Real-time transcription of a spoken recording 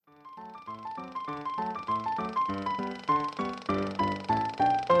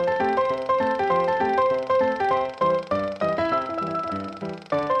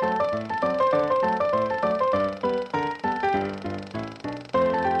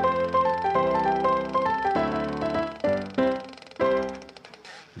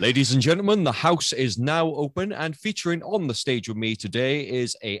Ladies and gentlemen, the house is now open, and featuring on the stage with me today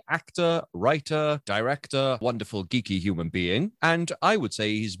is a actor, writer, director, wonderful geeky human being, and I would say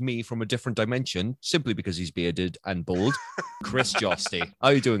he's me from a different dimension simply because he's bearded and bald. Chris Josty. How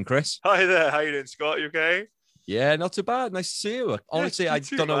you doing, Chris? Hi there, how you doing, Scott? You okay? Yeah, not too bad. Nice to see you. Honestly, you I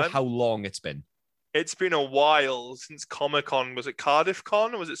too, don't know man. how long it's been. It's been a while since Comic-Con. Was it Cardiff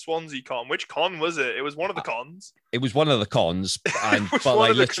Con or was it Swansea Con? Which con was it? It was one of the cons. It was one of the cons, and It was but one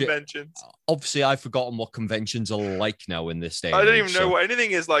like of the literally, conventions. obviously, I've forgotten what conventions are like now in this day. I and don't age, even know what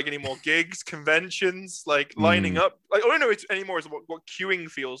anything is like anymore. Gigs, conventions, like lining Mm. up. Like, all I know anymore is what queuing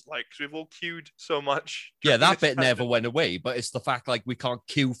feels like, because we've all queued so much. Yeah, during that this bit never festival. went away, but it's the fact like we can't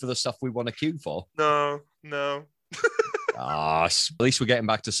queue for the stuff we want to queue for. No. At least we're getting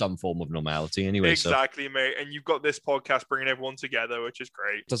back to some form of normality anyway. Exactly, mate. And you've got this podcast bringing everyone together, which is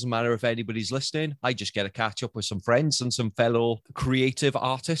great. So it doesn't matter if anybody's listening. I just get to catch up with some friends and some fellow creative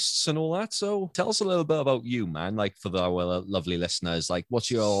artists and all that. So tell us a little bit about you, man. Like for our lovely listeners, like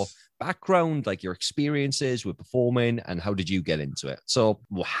what's your background, like your experiences with performing, and how did you get into it? So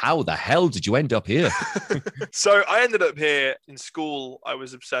how the hell did you end up here? So I ended up here in school. I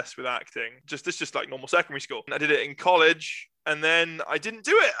was obsessed with acting. Just like normal secondary school. I did it in college. And then I didn't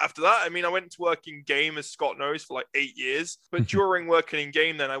do it after that. I mean, I went to work in game, as Scott knows, for like 8 years. But during working in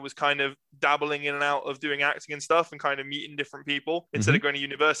game, then I was kind of dabbling in and out of doing acting and stuff and kind of meeting different people instead of going to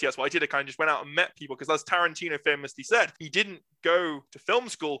university. That's what I did. I kind of just went out and met people, because as Tarantino famously said, he didn't go to film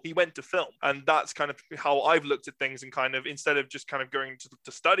school, he went to film. And that's kind of how I've looked at things, and kind of instead of just kind of going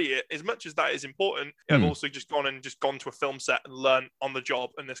to study it, as much as that is important, I've also just gone to a film set and learned on the job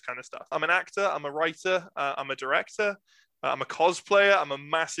and this kind of stuff. I'm an actor, I'm a writer, I'm a director. I'm a cosplayer, I'm a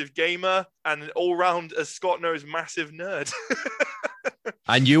massive gamer, and an all-round, as Scott knows, massive nerd.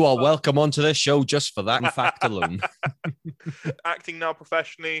 And you are welcome onto this show just for that fact alone. Acting now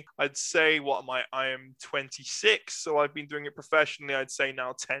professionally, I'd say, I am 26, so I've been doing it professionally, I'd say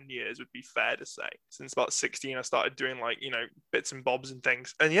now 10 years would be fair to say. Since about 16, I started doing bits and bobs and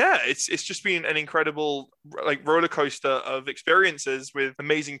things. And yeah, it's just been an incredible roller coaster of experiences with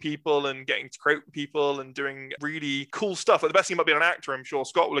amazing people and getting to create with people and doing really cool stuff. Like, the best thing about being an actor, I'm sure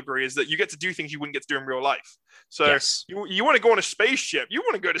Scott will agree, is that you get to do things you wouldn't get to do in real life. So yes. you want to go on a spaceship, you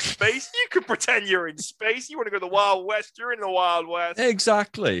want to go to space, you can pretend you're in space. You want to go to the Wild West, you're in the Wild West.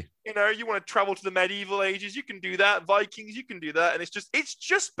 Exactly. You want to travel to the medieval ages, you can do that. Vikings, you can do that. And it's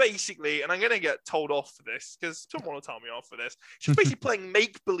just basically, and I'm going to get told off for this because someone will tell me off for this, it's just basically playing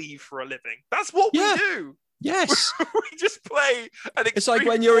make-believe for a living. That's what we do. Yes. We just play. It's like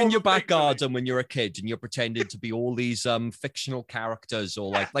when you're in your back garden when you're a kid and you're pretending to be all these fictional characters,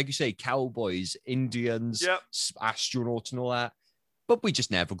 or like you say, cowboys, Indians, astronauts and all that. But we just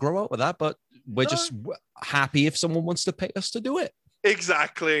never grow up with that. But we're just happy if someone wants to pay us to do it.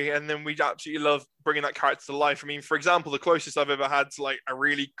 Exactly. And then we absolutely love bringing that character to life. I mean, for example, the closest I've ever had to like a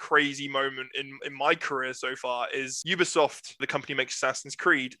really crazy moment in my career so far is Ubisoft. The company makes Assassin's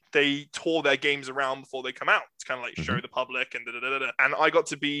Creed. They tour their games around before they come out to kind of like show the public and And I got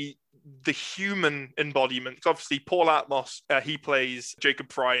to be the human embodiment. Obviously, Paul Atmos, he plays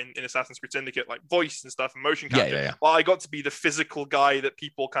Jacob Fry in Assassin's Creed Syndicate, like voice and stuff and motion capture. Yeah. Well, I got to be the physical guy that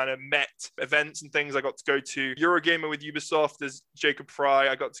people kind of met, events and things. I got to go to Eurogamer with Ubisoft as Jacob Fry.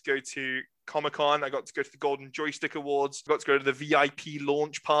 I got to go to Comic-Con. I got to go to the Golden Joystick Awards. I got to go to the VIP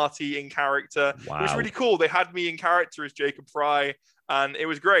launch party in character. Wow. It was really cool. They had me in character as Jacob Fry. And it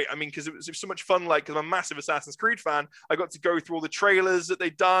was great. I mean, because it was so much fun. Like, because I'm a massive Assassin's Creed fan, I got to go through all the trailers that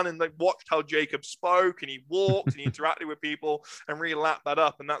they'd done and like watched how Jacob spoke and he walked and he interacted with people and really lapped that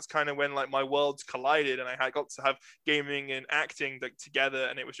up. And that's kind of when like my worlds collided, and I got to have gaming and acting like together.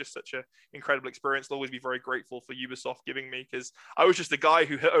 And it was just such an incredible experience. I'll always be very grateful for Ubisoft giving me, because I was just a guy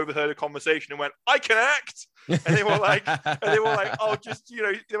who overheard a conversation and went, "I can act." And they were like, "Oh, just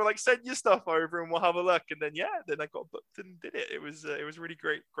they were like, send your stuff over and we'll have a look." And then then I got booked and did it. It was really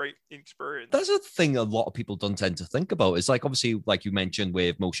great experience. That's a thing a lot of people don't tend to think about. It's like, obviously, like you mentioned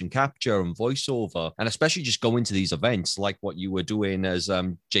with motion capture and voiceover, and especially just going to these events like what you were doing as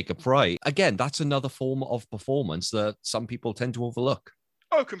Jacob Fry. Again, that's another form of performance that some people tend to overlook.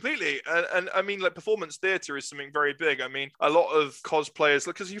 Oh, completely. And I mean, like, performance theatre is something very big. I mean, a lot of cosplayers,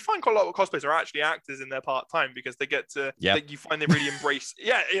 because you find quite a lot of cosplayers are actually actors in their part-time, because they get to, you find they really embrace,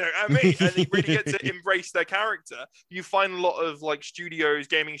 and they really get to embrace their character. You find a lot of like studios,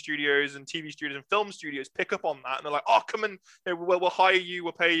 gaming studios and TV studios and film studios pick up on that. And they're like, oh, come and we'll hire you,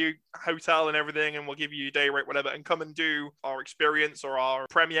 we'll pay you hotel and everything, and we'll give you a day rate, whatever, and come and do our experience or our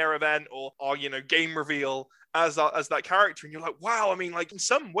premiere event or our, game reveal. as that character, and you're like, wow. I mean, like in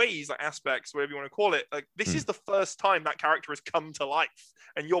some ways, like aspects, whatever you want to call it, like this is the first time that character has come to life,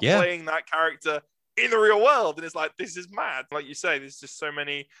 and you're playing that character in the real world, and it's like, this is mad. Like you say, there's just so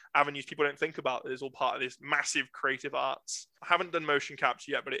many avenues people don't think about that is all part of this massive creative arts. I haven't done motion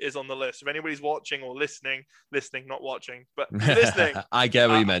capture yet, but it is on the list. If anybody's watching or listening, not watching, but listening, I get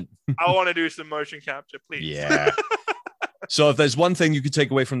what you meant. I want to do some motion capture, please. Yeah. So if there's one thing you could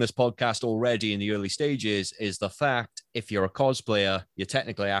take away from this podcast already in the early stages, is the fact if you're a cosplayer, you're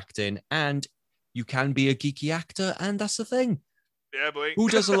technically acting, and you can be a geeky actor, and that's the thing. Yeah, boy. Who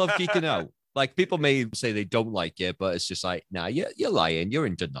doesn't love geeking out? Like, people may say they don't like it, but it's just like, nah, you're lying. You're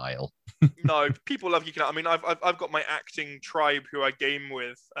in denial. No, people love geeking out. I mean, I've got my acting tribe who I game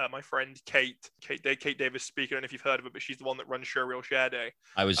with. My friend Kate Davis speaking. I don't know if you've heard of her, but she's the one that runs Showreel Share Day.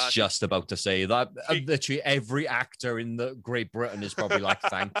 I was just about to say that. Literally every actor in the Great Britain is probably like,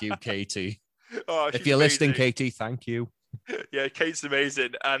 thank you, Katie. Oh, if you're listening, Katie, thank you. Yeah, Kate's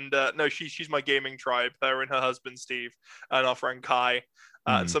amazing. And no, she's my gaming tribe. Her and her husband Steve, and our friend Kai.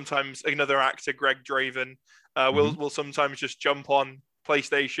 And sometimes another actor, Greg Draven, will sometimes just jump on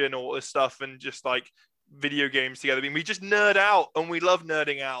PlayStation or this stuff and just like video games together. I mean, we just nerd out, and we love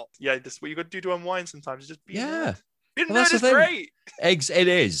nerding out. Yeah, that's what you got to do to unwind sometimes. Just be a nerd. Being a nerd is great. It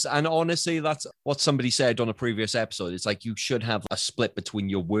is. And honestly, that's what somebody said on a previous episode. It's like you should have a split between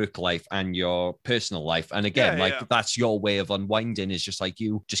your work life and your personal life. And again, that's your way of unwinding, is just like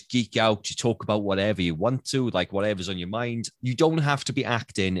you just geek out. You talk about whatever you want to, like whatever's on your mind. You don't have to be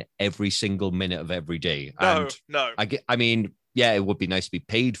acting every single minute of every day. No. I mean, yeah, it would be nice to be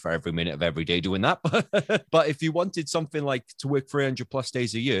paid for every minute of every day doing that. But if you wanted something like to work 300 plus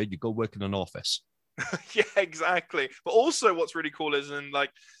days a year, you go work in an office. Yeah, exactly. But also what's really cool is, and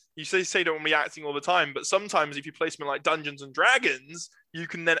like you say don't want to be acting all the time, but sometimes if you play something like Dungeons and Dragons, you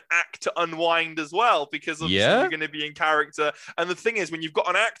can then act to unwind as well, because you're going to be in character. And the thing is, when you've got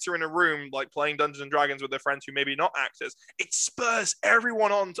an actor in a room like playing Dungeons and Dragons with their friends who maybe not actors, it spurs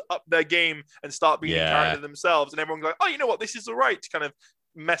everyone on to up their game and start being in character themselves. And everyone's like, oh, you know what, this is all right to kind of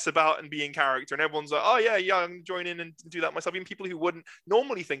mess about and be in character. And everyone's like, oh yeah, I'm gonna join in and do that myself. Even people who wouldn't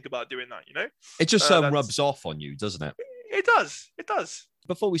normally think about doing that, you know. It just rubs off on you, doesn't it? It does.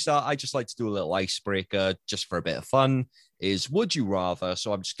 Before we start, I just like to do a little icebreaker just for a bit of fun. Is would you rather?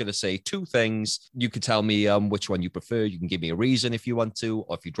 So I'm just going to say two things. You can tell me which one you prefer. You can give me a reason if you want to,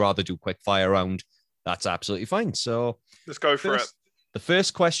 or if you'd rather do quick fire round, that's absolutely fine. So let's go for it. The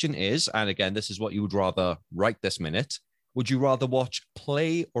first question is, and again, this is what you would rather right this minute. Would you rather watch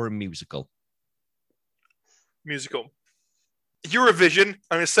play or a musical? Musical. Eurovision,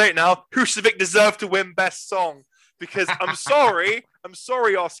 I'm going to say it now, Husavik deserved to win Best Song. Because I'm sorry,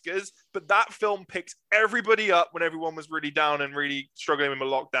 Oscars, but that film picked everybody up when everyone was really down and really struggling with a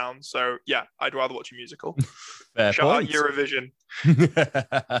lockdown. So yeah, I'd rather watch a musical. Fair Shout point. out Eurovision.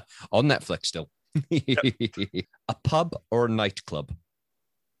 On Netflix still. A pub or a nightclub?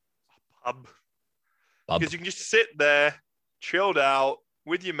 Pub. Because you can just sit there, chilled out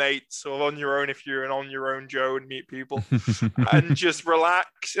with your mates, or on your own if you're an on your own Joe and meet people, and just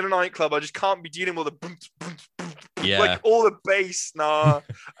relax in a nightclub. I just can't be dealing with like all the bass. Nah.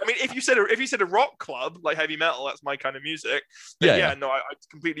 I mean, if you said a rock club like heavy metal, that's my kind of music. Then no, I'd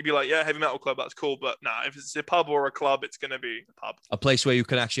completely be like, yeah, heavy metal club, that's cool. But nah, if it's a pub or a club, it's gonna be a pub. A place where you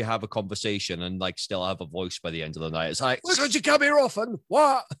can actually have a conversation and like still have a voice by the end of the night. It's like, so did you come here often?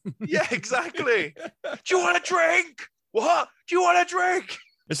 What? Yeah, exactly. Do you want a drink? What? Do you want a drink?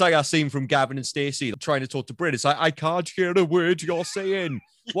 It's like our scene from Gavin and Stacey trying to talk to Brit. It's like, I can't hear a word you're saying.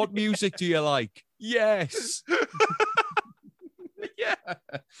 What music do you like? Yes. Yeah.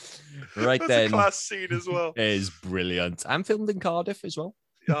 Right. That's then. A class scene as well. It is brilliant. And filmed in Cardiff as well.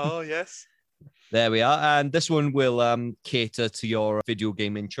 Oh, yes. There we are. And this one will cater to your video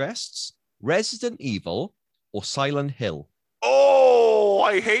game interests. Resident Evil or Silent Hill? Oh,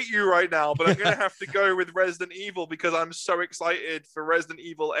 I hate you right now, but I'm going to have to go with Resident Evil because I'm so excited for Resident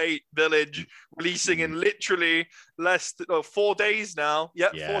Evil 8 Village releasing in literally 4 days now.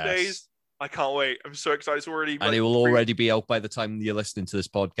 Yep, yes. 4 days. I can't wait. I'm so excited. It's already... And it will already be out by the time you're listening to this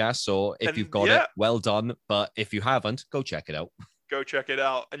podcast. So if you've got it, well done. But if you haven't, go check it out. Go check it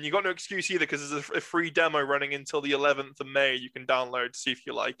out. And you got no excuse either because there's a free demo running until the 11th of May you can download to see if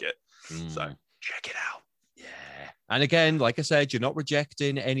you like it. So check it out. Yeah. And again, like I said, you're not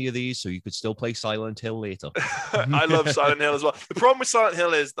rejecting any of these, so you could still play Silent Hill later. I love Silent Hill as well. The problem with Silent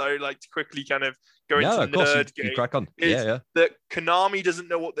Hill is, though, like to quickly kind of go into the nerd game, you crack on. Is that Konami doesn't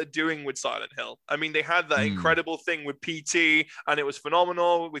know what they're doing with Silent Hill. I mean, they had that incredible thing with PT, and it was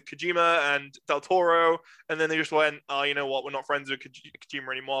phenomenal with Kojima and Del Toro, and then they just went, oh, you know what? We're not friends with Kojima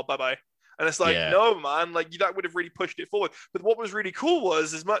anymore. Bye-bye. And it's like, Yeah. no, man, like that would have really pushed it forward. But what was really cool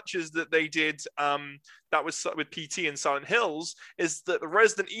was, as much as that they did, that was with PT and Silent Hills, is that the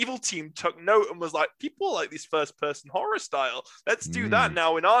Resident Evil team took note and was like, people like this first-person horror style. Let's do that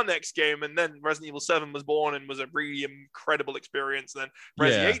now in our next game. And then Resident Evil 7 was born and was a really incredible experience. And then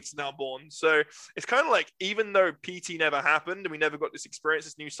Resi 8's now born. So it's kind of like, even though PT never happened and we never got this experience,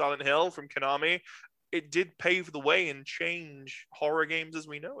 this new Silent Hill from Konami, it did pave the way and change horror games as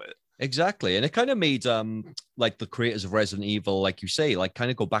we know it. Exactly. And it kind of made like the creators of Resident Evil, like you say, like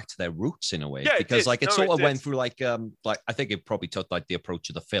kind of go back to their roots in a way. Yeah, because like it sort of went through like I think it probably took like the approach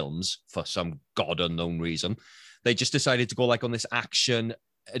of the films for some god unknown reason. They just decided to go like on this action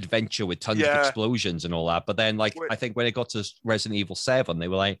adventure with tons of explosions and all that. But then like I think when it got to Resident Evil 7, they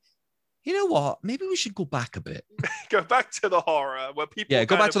were like, you know what? Maybe we should go back a bit. Go back to the horror where people. Yeah,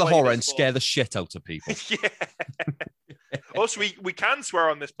 go back to the horror and scare the shit out of people. Yeah. Also, we can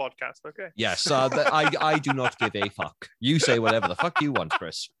swear on this podcast, okay? Yes, I do not give a fuck. You say whatever the fuck you want,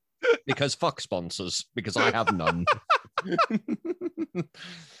 Chris. Because fuck sponsors, because I have none.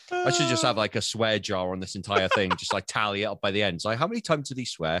 I should just have like a swear jar on this entire thing, just like tally it up by the end. So like, how many times did he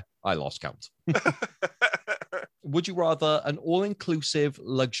swear? I lost count. Would you rather an all-inclusive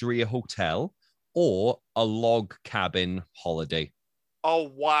luxury hotel or a log cabin holiday? Oh,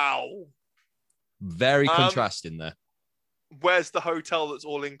 wow. Very contrasting there. Where's the hotel that's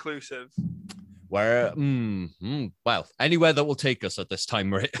all-inclusive? Where, well, anywhere that will take us at this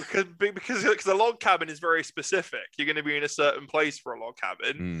time, right? Because a log cabin is very specific. You're going to be in a certain place for a log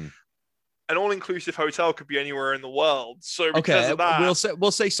cabin. An all-inclusive hotel could be anywhere in the world. So because of that,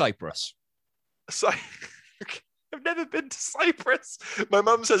 we'll say Cyprus. I've never been to Cyprus. My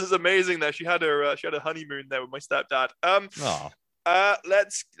mum says it's amazing there. She had a honeymoon there with my stepdad.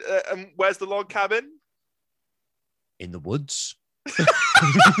 Where's the log cabin? In the woods.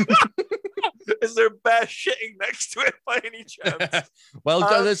 Is there a bear shitting next to it by any chance?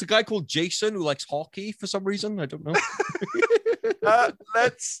 Well, there's a guy called Jason who likes hockey for some reason. I don't know.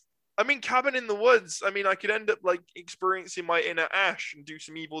 Cabin in the woods. I mean, I could end up like experiencing my inner Ash and do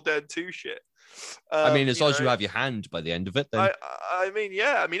some Evil Dead 2 shit. As long as you have your hand by the end of it, then.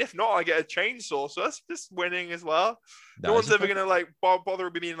 If not, I get a chainsaw, so that's just winning as well. No one's ever gonna like bother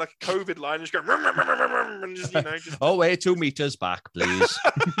with me in like a COVID line, just going and just. Oh, wait, 2 meters back, please.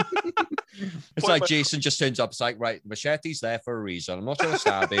 It's like Jason just turns up. It's like, right, machete's there for a reason. I'm not trying to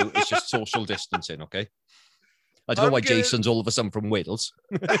stab you. It's just social distancing, okay? I don't know why Jason's all of a sudden from Wales.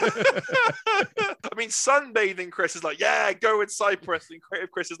 I mean, sunbathing Chris is like, yeah, go with Cyprus. And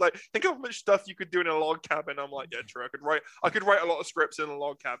creative Chris is like, think of how much stuff you could do in a log cabin. I'm like, yeah, true. I could write a lot of scripts in a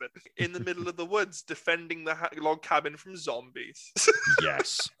log cabin in the middle of the woods, defending the log cabin from zombies.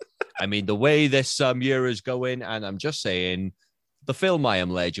 Yes. I mean, the way this year is going, and I'm just saying, the film I Am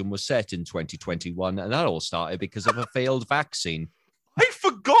Legend was set in 2021, and that all started because of a failed vaccine. I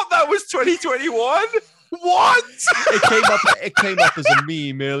forgot that was 2021. What? It came up as a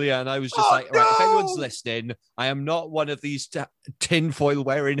meme earlier, and I was just right, if anyone's listening, I am not one of these tinfoil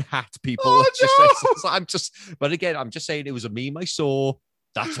wearing hat people. But again, I'm just saying it was a meme I saw.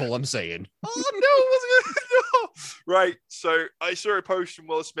 That's all I'm saying. Right. So I saw a post from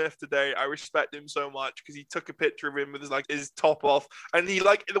Will Smith today. I respect him so much because he took a picture of him with his top off, and he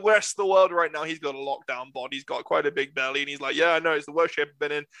like in the rest of the world right now, he's got a lockdown body. He's got quite a big belly, and he's like, yeah, I know it's the worst shape I've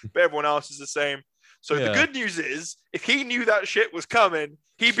been in, but everyone else is the same. So the good news is, if he knew that shit was coming,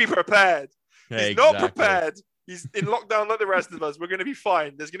 he'd be prepared. He's not prepared. He's in lockdown like the rest of us. We're going to be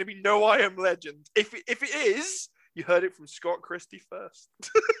fine. There's going to be no I Am Legend. If it is, you heard it from Scott Christie first.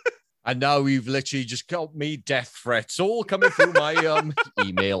 And now you've literally just got me death threats all coming through my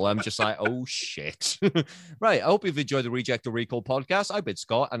email. I'm just like, oh, shit. Right. I hope you've enjoyed the Reject or Recall podcast. I've been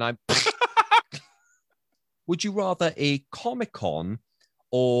Scott, and I'm... Would you rather a Comic-Con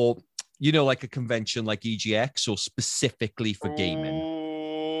or... like a convention like EGX or specifically for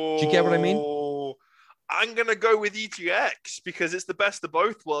gaming? Do you get what I mean? I'm going to go with EGX because it's the best of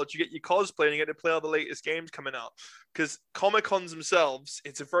both worlds. You get your cosplay and you get to play all the latest games coming out. Because Comic-Cons themselves,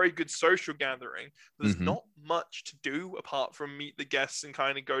 it's a very good social gathering. There's not much to do apart from meet the guests and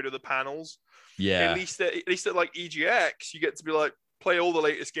kind of go to the panels. Yeah. At least at like EGX, you get to be like, play all the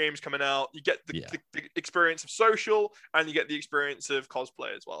latest games coming out. You get the experience of social and you get the experience of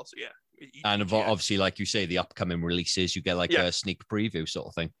cosplay as well. So yeah. And obviously, like you say, the upcoming releases, you get like a sneak preview sort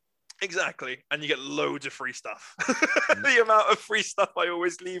of thing. Exactly. And you get loads of free stuff. The amount of free stuff I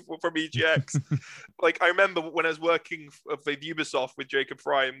always leave from EGX. Like, I remember when I was working with Ubisoft with Jacob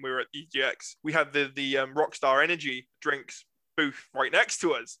Fry and we were at EGX, we had the Rockstar Energy drinks booth right next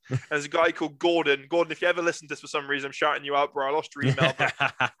to us. And there's a guy called Gordon. Gordon, if you ever listen to this for some reason, I'm shouting you out, bro. I lost your email, but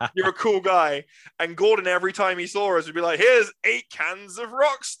you're a cool guy. And Gordon, every time he saw us, would be like, here's 8 cans of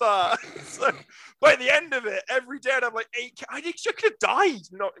Rockstar. So by the end of it, every day I'd have like 8 I think I could have died.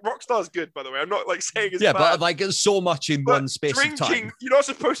 No, Rockstar's good, by the way. I'm not like saying it's bad. But like there's so much in one space of time. You're not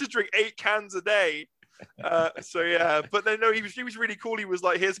supposed to drink 8 cans a day. So yeah, but then no, he was really cool. He was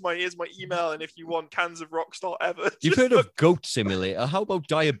like, here's my email, and if you want cans of Rockstar ever. You've heard of Goat Simulator? How about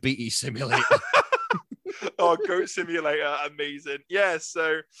Diabetes Simulator? Oh, Goat Simulator, amazing. Yeah,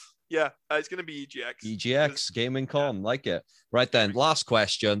 so yeah, it's gonna be EGX. EGX Gaming Con, like it. Right then, last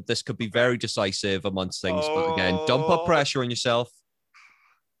question. This could be very decisive amongst things, but again, don't put pressure on yourself.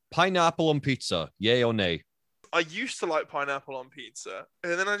 Pineapple on pizza, yay or nay? I used to like pineapple on pizza,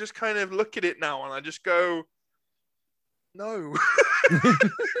 and then I just kind of look at it now and I just go, no.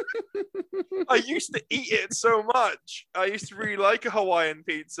 I used to eat it so much. I used to really like a Hawaiian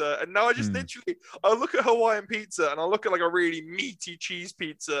pizza, and now I just literally, I look at Hawaiian pizza and I look at like a really meaty cheese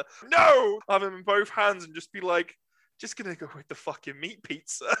pizza. No! I have them in both hands and just be like, just gonna go with the fucking meat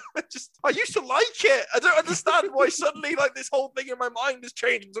pizza. I used to like it. I don't understand why suddenly like this whole thing in my mind has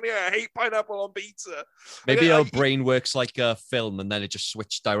changed. Suddenly I hate pineapple on pizza. Maybe our brain works like a film, and then it just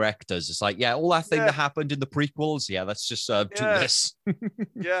switched directors. It's like, yeah, all that thing that happened in the prequels. Yeah, let's just do this.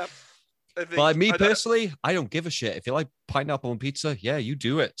 Yeah. But me personally, I don't give a shit. If you like pineapple on pizza, yeah, you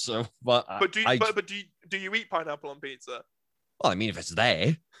do it. So, but do you eat pineapple on pizza? Well, I mean, if it's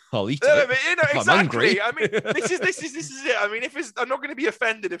there, I'll eat it. But, you know, exactly. I mean, this is it. I mean, I'm not going to be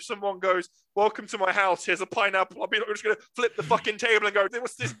offended if someone goes, "Welcome to my house. Here's a pineapple." I'm not just going to flip the fucking table and go,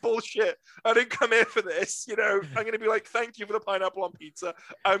 "What's this bullshit? I didn't come here for this." You know, I'm going to be like, "Thank you for the pineapple on pizza."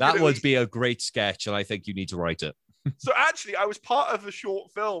 That would be a great sketch, and I think you need to write it. So actually, I was part of a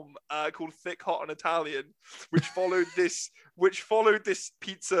short film called Thick, Hot, and Italian, which followed this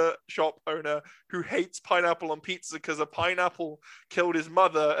pizza shop owner who hates pineapple on pizza because a pineapple killed his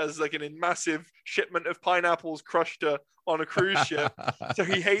mother as like a massive shipment of pineapples crushed her on a cruise ship. So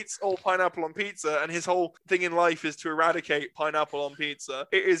he hates all pineapple on pizza, and his whole thing in life is to eradicate pineapple on pizza.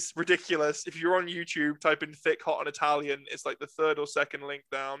 It is ridiculous. If you're on YouTube, type in Thick, Hot, and Italian. It's like the 3rd or 2nd link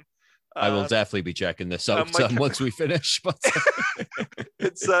down. I will definitely be checking this out once we finish. But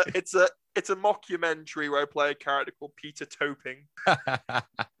it's a mockumentary where I play a character called Peter Toping.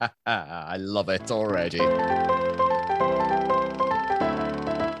 I love it already.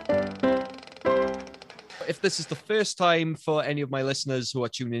 If this is the first time for any of my listeners who are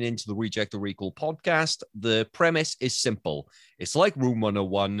tuning into the Reject or Recall podcast, the premise is simple. It's like Room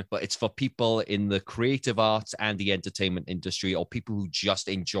 101, but it's for people in the creative arts and the entertainment industry, or people who just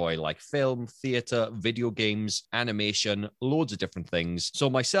enjoy like film, theater, video games, animation, loads of different things. So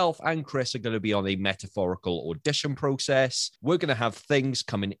myself and Chris are going to be on a metaphorical audition process. We're going to have things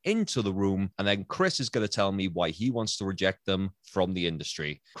coming into the room, and then Chris is going to tell me why he wants to reject them from the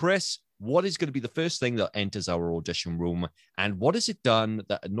industry. Chris, what is going to be the first thing that enters our audition room, and what has it done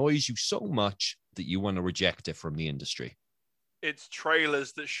that annoys you so much that you want to reject it from the industry? It's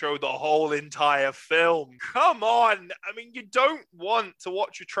trailers that show the whole entire film. Come on. I mean, you don't want to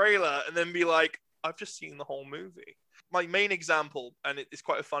watch a trailer and then be like, I've just seen the whole movie. My main example, and it's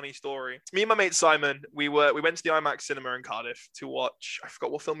quite a funny story. Me and my mate Simon, we went to the IMAX cinema in Cardiff to watch. I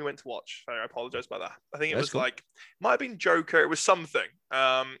forgot what film we went to watch. I apologize about that. I think it was cool. Like, might have been Joker. It was something.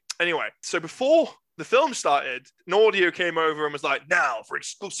 Anyway, so before the film started, an audio came over and was like, now for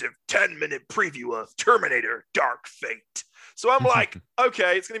exclusive 10-minute preview of Terminator Dark Fate. So I'm like,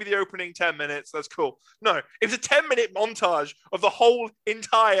 okay, it's going to be the opening 10 minutes. That's cool. No, it was a 10-minute montage of the whole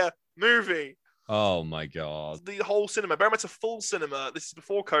entire movie. Oh my God. The whole cinema, very much a full cinema. This is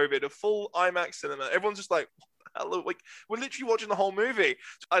before COVID, a full IMAX cinema. Everyone's just like, like, we're literally watching the whole movie.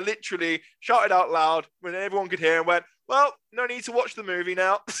 So I literally shouted out loud when everyone could hear and went, well, no need to watch the movie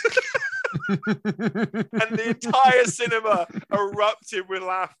now. And the entire cinema erupted with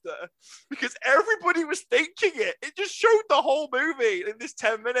laughter because everybody was thinking it. It just showed the whole movie in this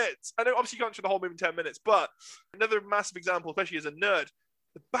 10 minutes. I know obviously you can't show the whole movie in 10 minutes, but another massive example, especially as a nerd,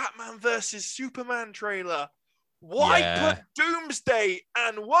 the Batman versus Superman trailer. Why put Doomsday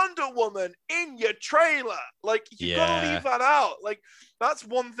and Wonder Woman in your trailer? Like, you gotta leave that out. Like, that's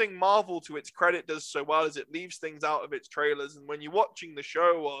one thing Marvel, to its credit, does so well, is it leaves things out of its trailers. And when you're watching the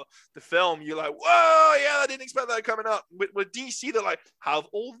show or the film, you're like, whoa, yeah, I didn't expect that coming up. With DC, they're like, have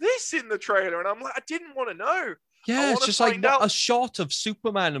all this in the trailer. And I'm like, I didn't want to know. Yeah, it's just like a shot of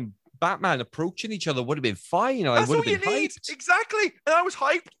Superman and Batman approaching each other would have been fine. I would have been hyped. Exactly. And I was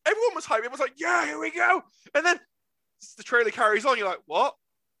hyped. Everyone was hyped. Everyone was like, yeah, here we go. And then the trailer carries on. You're like, what?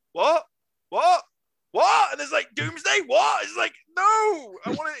 what? And there's like Doomsday, what? It's like, no, I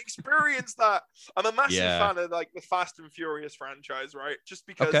want to experience that. I'm a massive fan of like the Fast and Furious franchise, right? Just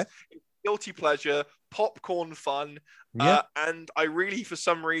because it's guilty pleasure, popcorn fun. And I really, for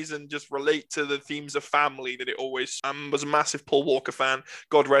some reason, just relate to the themes of family that it always was a massive Paul Walker fan.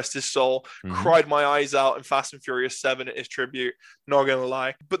 God rest his soul. Cried my eyes out in Fast and Furious 7 at his tribute. Not going to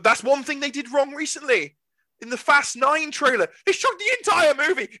lie. But that's one thing they did wrong recently. In the Fast 9 trailer, they shot the entire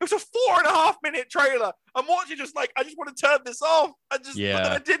movie. It was a 4.5-minute trailer. I'm watching just like, I just want to turn this off. But then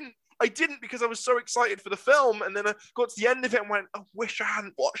I didn't. I didn't because I was so excited for the film. And then I got to the end of it and went, I wish I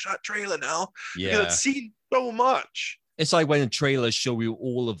hadn't watched that trailer now. Because I'd seen so much. It's like when trailers show you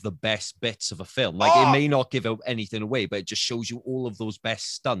all of the best bits of a film. Like it may not give anything away, but it just shows you all of those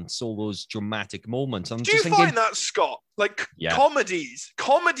best stunts, all those dramatic moments. Do you find that, Scott? Like comedies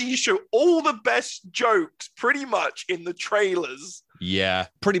show all the best jokes pretty much in the trailers. Yeah,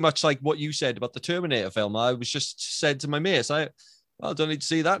 pretty much like what you said about the Terminator film. I was just said to my mates, I don't need to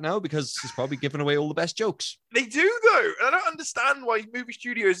see that now because it's probably giving away all the best jokes. They do though, and I don't understand why movie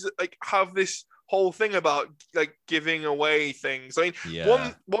studios like have this whole thing about like giving away things. I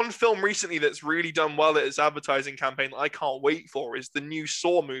mean, one film recently that's really done well at its advertising campaign that I can't wait for is the new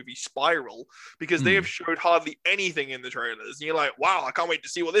Saw movie Spiral, because they have showed hardly anything in the trailers, and you're like, wow, I can't wait to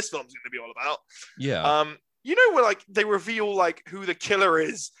see what this film's going to be all about. You know, where like they reveal like who the killer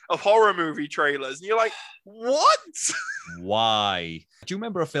is of horror movie trailers, and you're like, what? Why? Do you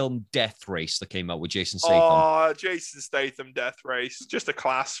remember a film, Death Race, that came out with Jason Statham? Oh, Jason Statham, Death Race, just a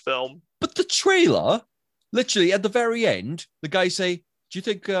class film. But the trailer, literally at the very end, the guys say, "Do you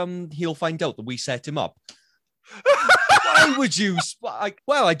think he'll find out that we set him up?" Why would you?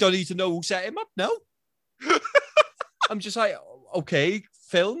 Well, I don't need to know who set him up now. I'm just like, okay,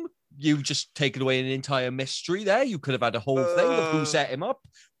 film. You've just taken away an entire mystery there. You could have had a whole thing of who set him up,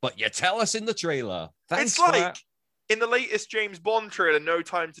 but you tell us in the trailer. Thanks. It's like in the latest James Bond trailer, No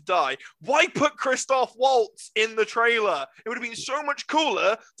Time to Die. Why put Christoph Waltz in the trailer? It would have been so much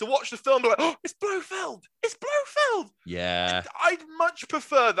cooler to watch the film and be like, oh, it's Blofeld. It's Blofeld. Yeah. I'd much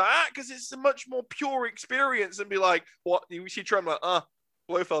prefer that because it's a much more pure experience and be like, what? You see trailer, like,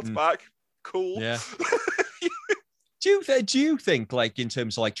 Blofeld's back. Cool. Yeah. Do you think, like, in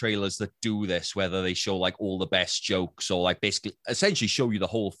terms of like trailers that do this, whether they show like all the best jokes or like basically essentially show you the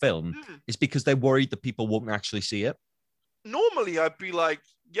whole film, is because they're worried that people won't actually see it? Normally, I'd be like,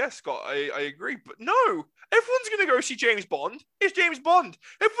 yes, Scott, I agree. But no, everyone's going to go see James Bond. It's James Bond.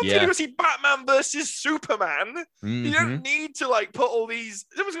 Everyone's going to go see Batman versus Superman. You don't need to like put all these.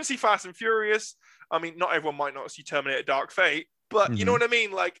 Everyone's going to see Fast and Furious. I mean, not everyone might not see Terminator Dark Fate. But you know what I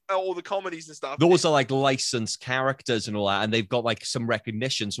mean? Like all the comedies and stuff. Those are like licensed characters and all that. And they've got like some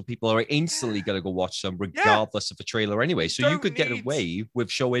recognition. So people are instantly going to go watch them regardless of the trailer anyway. So you could get away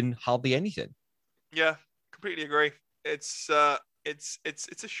with showing hardly anything. Yeah, completely agree. It's a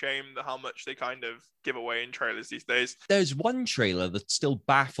shame how much they kind of give away in trailers these days. There's one trailer that still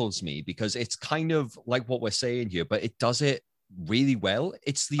baffles me because it's kind of like what we're saying here, but it does it really well.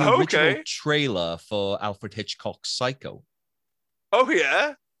 It's the original trailer for Alfred Hitchcock's Psycho. Oh,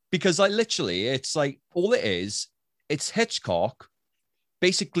 yeah? Because like literally, it's like all it is, it's Hitchcock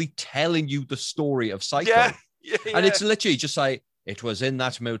basically telling you the story of Psycho. Yeah. And it's literally just like, it was in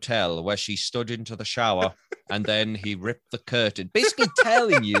that motel where she stood into the shower and then he ripped the curtain, basically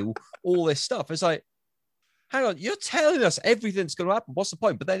telling you all this stuff. It's like, hang on, you're telling us everything's going to happen. What's the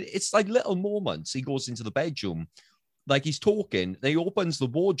point? But then it's like little moments. He goes into the bedroom, like he's talking, then he opens the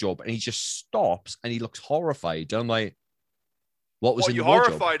wardrobe and he just stops and he looks horrified. And I'm like, what are you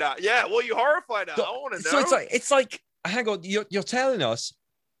horrified at? Yeah, what are you horrified at? I want to know. So it's like, hang on, you're telling us,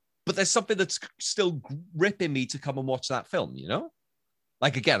 but there's something that's still gripping me to come and watch that film, you know?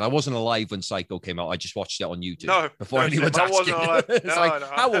 Like, again, I wasn't alive when Psycho came out. I just watched it on YouTube before anyone's asking.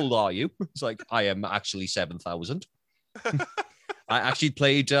 How old are you? It's like, I am actually 7,000. I actually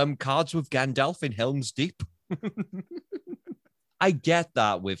played cards with Gandalf in Helm's Deep. I get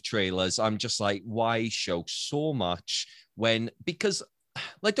that with trailers. I'm just like, why show so much because,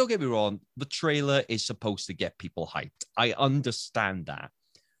 like, don't get me wrong, the trailer is supposed to get people hyped. I understand that.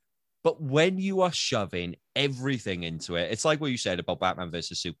 But when you are shoving everything into it, it's like what you said about Batman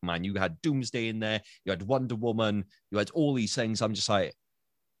versus Superman. You had Doomsday in there, you had Wonder Woman, you had all these things. I'm just like,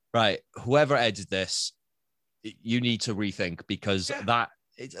 right, whoever edited this, you need to rethink because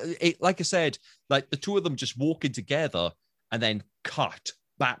like I said, like the two of them just walking together and then cut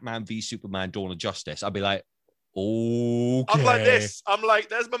Batman v Superman Dawn of Justice. I'd be like, okay. I'm like this. I'm like,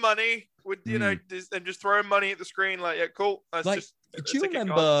 there's my money. With I'm just throwing money at the screen. Like, yeah, cool. Do you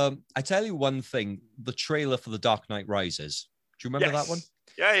remember? I tell you one thing: the trailer for The Dark Knight Rises. Do you remember that one?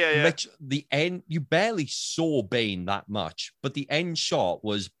 Yeah. The end, you barely saw Bane that much, but the end shot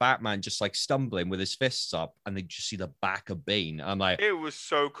was Batman just like stumbling with his fists up, and then you see the back of Bane. I'm like, it was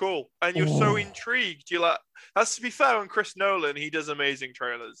so cool, and you're so intrigued. You're like, that's to be fair on Chris Nolan. He does amazing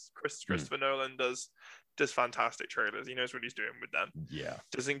trailers. Christopher Nolan does fantastic trailers. He knows what he's doing with them. Yeah,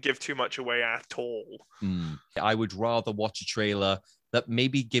 doesn't give too much away at all. I would rather watch a trailer that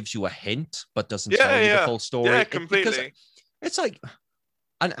maybe gives you a hint but doesn't tell you the full story. Yeah, completely. Because it's like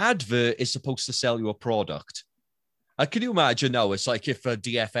an advert is supposed to sell you a product. Can you imagine now? It's like if a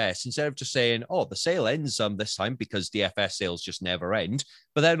DFS, instead of just saying, "Oh, the sale ends this time," because DFS sales just never end,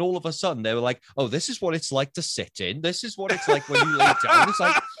 but then all of a sudden they were like, "Oh, this is what it's like to sit in. This is what it's like when you lay down." It's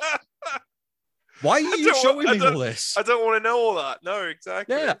like, why are you showing me all this? I don't want to know all that. No,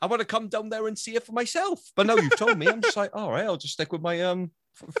 exactly. Yeah, I want to come down there and see it for myself. But no, you've told me. I'm just like, all right, I'll just stick with my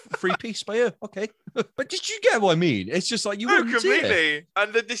free piece by you. Okay. But did you get what I mean? It's just like you wouldn't completely. See it.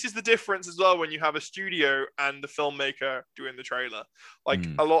 And this is the difference as well when you have a studio and the filmmaker doing the trailer. Like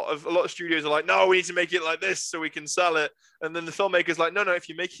a lot of studios are like, no, we need to make it like this so we can sell it. And then the filmmaker's like, no, if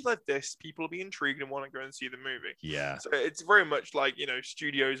you make it like this, people will be intrigued and want to go and see the movie. Yeah. So it's very much like,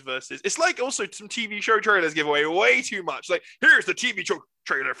 studios versus. It's like also some TV show trailers give away way too much. Like, here's the TV show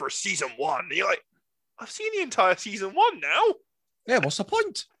trailer for season 1. And you're like, I've seen the entire season 1 now. Yeah, what's the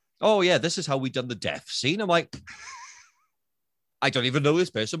point? Oh, yeah, this is how we done the death scene. I'm like, I don't even know this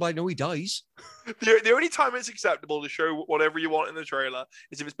person, but I know he dies. The only time it's acceptable to show whatever you want in the trailer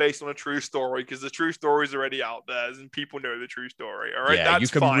is if it's based on a true story, because the true story is already out there and people know the true story. All right, yeah, that's you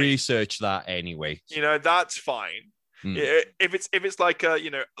can fine. Research that anyway. That's fine. If it's like a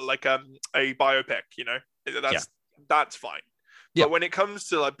a biopic, that's fine. Yeah. But when it comes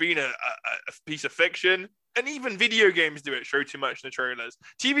to like being a piece of fiction, and even video games do it, show too much in the trailers.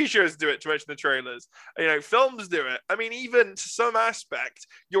 TV shows do it too much in the trailers. Films do it. I mean, even to some aspect,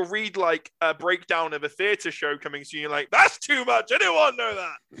 you'll read like a breakdown of a theater show coming soon. You're like, that's too much. I didn't want to know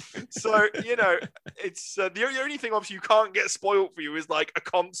that. So, it's the only thing obviously you can't get spoiled for you is like a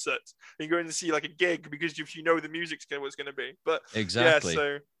concert. You're going to see like a gig because if you know the music's what's going to be. But exactly. Yeah,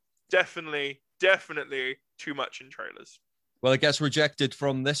 so definitely too much in trailers. Well, it gets rejected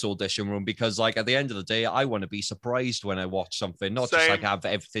from this audition room because, like, at the end of the day, I want to be surprised when I watch something, not just like have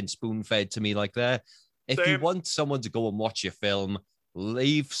everything spoon-fed to me like that. If you want someone to go and watch your film,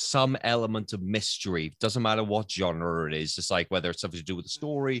 leave some element of mystery. Doesn't matter what genre it is. It's like whether it's something to do with the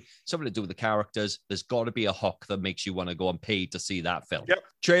story, something to do with the characters. There's got to be a hook that makes you want to go and pay to see that film. Yep.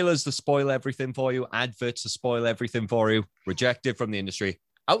 Trailers to spoil everything for you. Adverts to spoil everything for you. Rejected from the industry.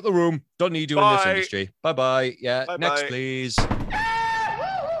 Out the room. Don't need you in this industry. Bye-bye. Yeah, Bye-bye. Next, please.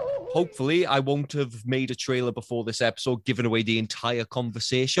 Hopefully, I won't have made a trailer before this episode, giving away the entire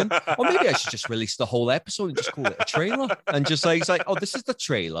conversation. Or maybe I should just release the whole episode and just call it a trailer. And just like, it's like, oh, this is the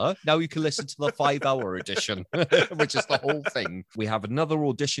trailer. Now you can listen to the 5-hour edition, which is the whole thing. We have another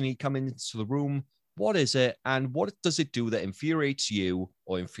auditionee coming into the room. What is it? And what does it do that infuriates you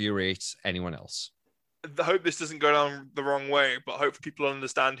or infuriates anyone else? I hope this doesn't go down the wrong way, but I hope people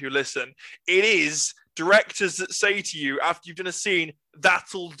understand who listen. It is directors that say to you after you've done a scene,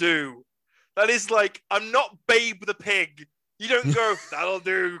 that'll do. That is like, I'm not Babe the Pig. You don't go, that'll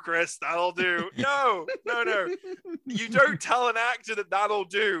do, Chris, that'll do. No. You don't tell an actor that that'll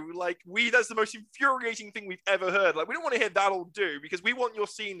do. Like, that's the most infuriating thing we've ever heard. Like, we don't want to hear that'll do because we want your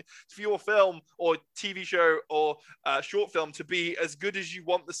scene for your film or TV show or short film to be as good as you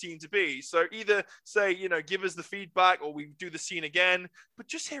want the scene to be. So either say, give us the feedback or we do the scene again. But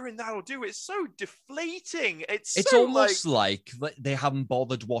just hearing that'll do, it's so deflating. It's so almost like they haven't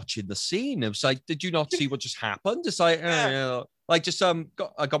bothered watching the scene. It was like, did you not see what just happened? It's like, like just I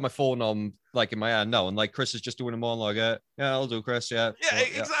got my phone on like in my hand now, and like Chris is just doing them all like, yeah, I'll do Chris, yeah.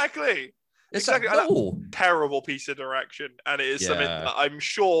 Exactly. It's exactly. Like, no. Terrible piece of direction, and it is something that I'm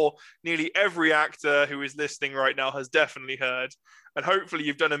sure nearly every actor who is listening right now has definitely heard, and hopefully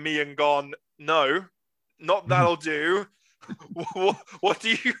you've done a me and gone, no, not that'll do. What do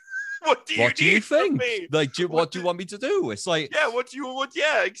you think? Like, what do you want me to do? It's like,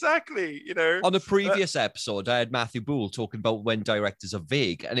 yeah, exactly. On a previous episode, I had Matthew Boole talking about when directors are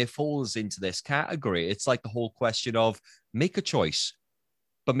vague, and it falls into this category. It's like the whole question of make a choice,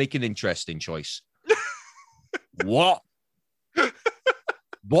 but make an interesting choice. What?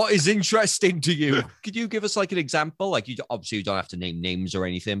 What is interesting to you? Could you give us like an example? Like, you obviously don't have to name names or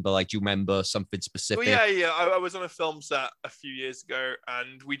anything, but like, do you remember something specific? Well, yeah. I was on a film set a few years ago,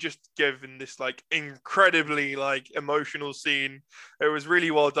 and we just given this like incredibly like emotional scene. It was really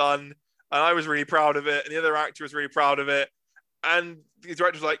well done, and I was really proud of it, and the other actor was really proud of it. And the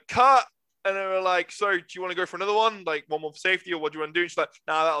director was like, "Cut!" And they were like, so do you want to go for another one? Like one more for safety, or what do you want to do? And she's like,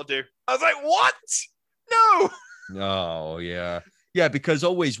 nah, that'll do. I was like, what? No. Oh, yeah. Yeah, because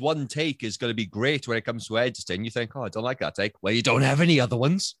always one take is going to be great when it comes to editing. You think, oh, I don't like that take. Well, you don't have any other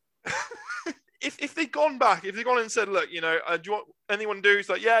ones. If they'd gone back, if they'd gone and said, look, do you want anyone to do? It's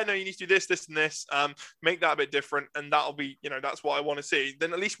like, yeah, no, you need to do this, this, and this. Make that a bit different, and that'll be, that's what I want to see.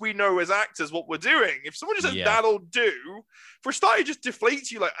 Then at least we know as actors what we're doing. If someone just says that'll do, for a start, it just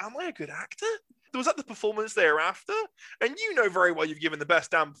deflates you. Like, am I a good actor? Was that the performance thereafter? And you know very well you've given the best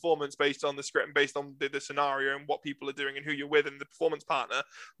damn performance based on the script and based on the scenario and what people are doing and who you're with and the performance partner.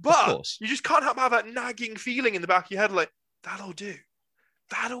 But you just can't help have that nagging feeling in the back of your head, like, that'll do.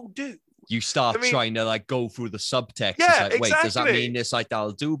 That'll do. You start trying to like go through the subtext. Yeah, it's like, wait, exactly. does that mean this like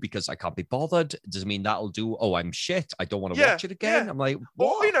that'll do because I can't be bothered? Does it mean that'll do? Oh, I'm shit. I don't want to watch it again. I'm like,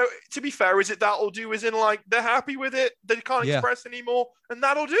 what? Or, to be fair, is it that'll do? Is in like they're happy with it, they can't express anymore, and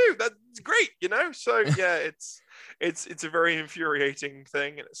that'll do. That's great, So yeah, it's a very infuriating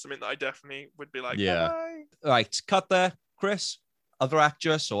thing, and it's something that I definitely would be like, bye. Right, cut there, Chris. Other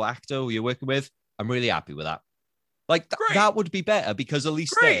actress or actor who you're working with, I'm really happy with that. Like that would be better because at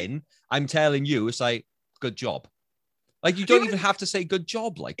least then I'm telling you, it's like, good job. Like you don't even have to say good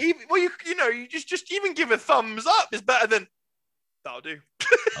job. Like, you just even give a thumbs up is better than that'll do.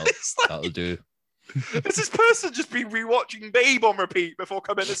 That'll do. It's this person just been rewatching Babe on repeat before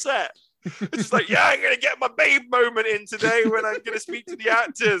coming to set. It's just like, yeah, I'm gonna get my Babe moment in today when I'm gonna speak to the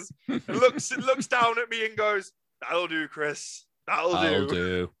actors. And looks down at me and goes, "That'll do, Chris. That'll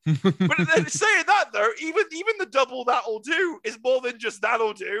do." But then saying that though, even the double that'll do is more than just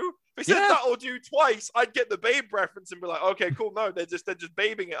that'll do. If they said that'll do twice, I'd get the Babe reference and be like, okay, cool. No, they're just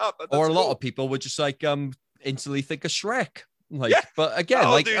babing it up. That's or a lot cool. of people would just like instantly think of Shrek. Like, but again,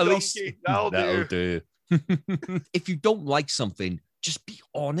 that'll like do, at least that'll do. If you don't like something, just be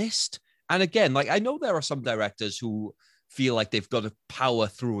honest. And again, like I know there are some directors who feel like they've got to power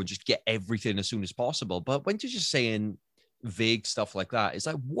through and just get everything as soon as possible. But when you're just saying vague stuff like that, it's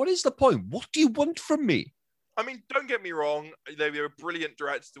like, what is the point? What do you want from me? I mean, don't get me wrong. They were a brilliant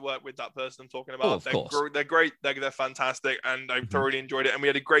director to work with, that person I'm talking about. Of course. They're great. They're fantastic. And I thoroughly enjoyed it. And we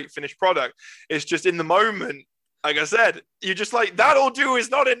had a great finished product. It's just in the moment, like I said, you're just like, that'll do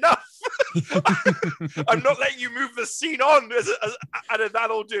is not enough. I'm not letting you move the scene on as a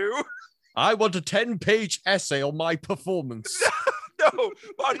that'll do. I want a 10-page essay on my performance. No,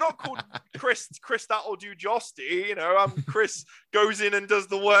 but I'm not called Chris that'll do Josty. I'm Chris goes in and does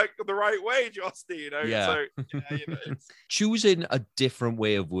the work the right way, Josty. Yeah. So Choosing a different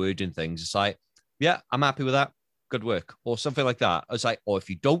way of wording things. It's like, yeah, I'm happy with that. Good work, or something like that. It's like, or if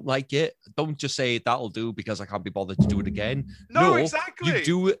you don't like it, don't just say that'll do because I can't be bothered to do it again. No, exactly. You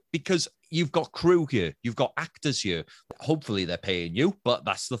do it because you've got crew here, you've got actors here. Hopefully they're paying you, but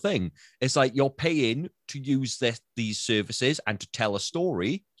that's the thing. It's like you're paying to use these services and to tell a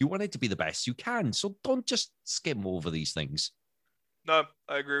story. You want it to be the best you can, so don't just skim over these things. No,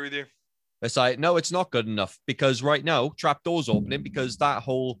 I agree with you. It's like, no, it's not good enough because right now, trapdoor's opening because that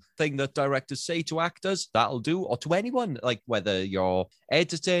whole thing that directors say to actors, that'll do, or to anyone, like whether you're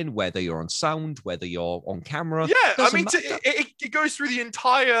editing, whether you're on sound, whether you're on camera. Yeah, I mean, it goes through the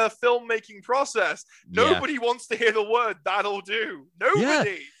entire filmmaking process. Nobody wants to hear the word that'll do. Nobody.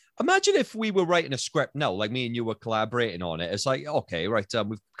 Yeah. Imagine if we were writing a script now, like me and you were collaborating on it. It's like, okay, right,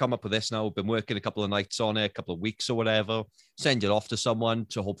 we've come up with this now. We've been working a couple of nights on it, a couple of weeks or whatever. Send it off to someone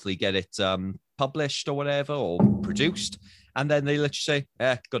to hopefully get it published or whatever, or produced. And then they let you say,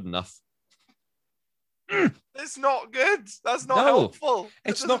 good enough. It's not good. That's not helpful.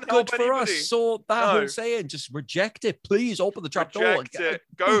 It's not good for us. So that whole saying, just reject it. Please open the trap door. Reject it.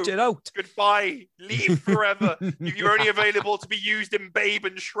 Go. Boot it out. Goodbye. Leave forever. You're only available to be used in Babe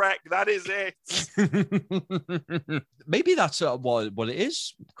and Shrek. That is it. Maybe that's what it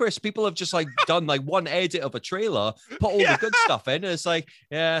is, Chris. People have just like done like one edit of a trailer, put all the good stuff in, and it's like,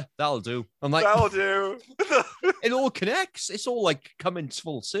 yeah, that'll do. I'm like, that'll do. It all connects. It's all like coming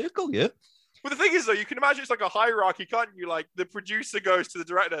full circle, yeah. Well, the thing is, though, you can imagine it's like a hierarchy, can't you? Like the producer goes to the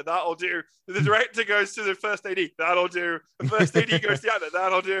director, that'll do. The director goes to the first AD, that'll do. The first AD goes to the actor,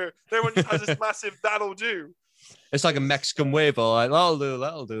 that'll do. Everyone just has this massive that'll do. It's like a Mexican wave, like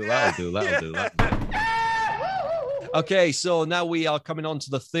that'll do. Okay, so now we are coming on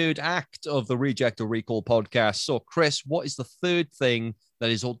to the third act of the Reject or Recall podcast. So, Chris, what is the third thing that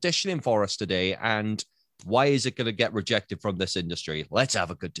is auditioning for us today? And Why is it going to get rejected from this industry? Let's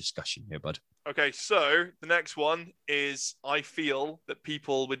have a good discussion here, bud. Okay, so the next one is I feel that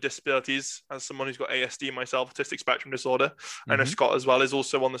people with disabilities, as someone who's got ASD myself, autistic spectrum disorder, I know Scott as well is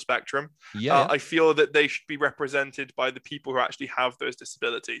also on the spectrum. Yeah. I feel that they should be represented by the people who actually have those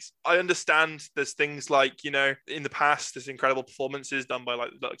disabilities. I understand there's things like, in the past, there's incredible performances done by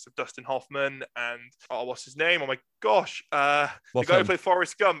like the likes of Dustin Hoffman and, what's his name? Oh my gosh. The guy who played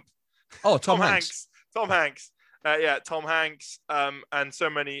Forrest Gump. Oh, Tom Hanks. Tom Hanks. Tom Hanks, and so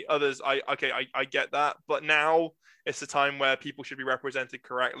many others. I get that, but now it's a time where people should be represented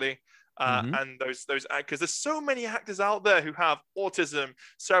correctly. And those because there's so many actors out there who have autism,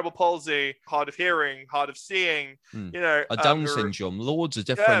 cerebral palsy, hard of hearing, hard of seeing, a Down syndrome, loads of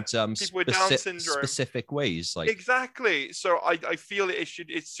different people with Down syndrome. Specific ways. Like exactly. So I feel it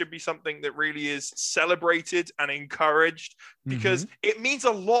should be something that really is celebrated and encouraged, because it means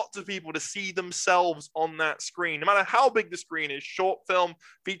a lot to people to see themselves on that screen, no matter how big the screen is, short film,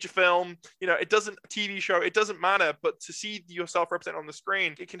 feature film, it doesn't, TV show, it doesn't matter, but to see yourself represented on the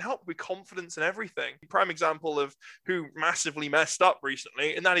screen, it can help with confidence and everything. Prime example of who massively messed up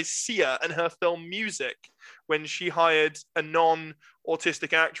recently, and that is Sia and her film Music, when she hired a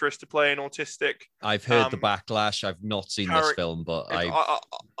non-autistic actress to play an autistic. I've heard the backlash. I've not seen this film, but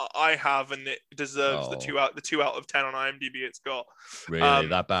I have, and it deserves the 2 out of 10 on IMDb. It's got really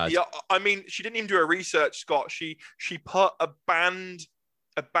that bad. Yeah, I mean, she didn't even do her research, Scott. She put a banned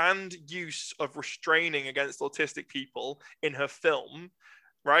use of restraining against autistic people in her film.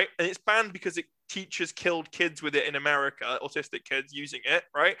 Right, and it's banned because teachers killed kids with it in America, autistic kids using it,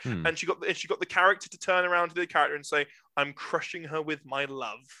 right? And she got the character to turn around to the character and say, "I'm crushing her with my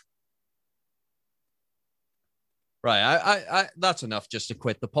love." Right, I that's enough just to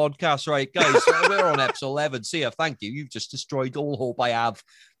quit the podcast, right, guys? We're on episode 11. Sia, thank you. You've just destroyed all hope I have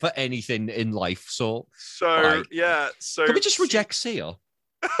for anything in life. So right. Yeah. So can we just reject Sia?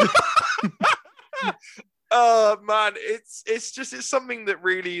 Man, it's something that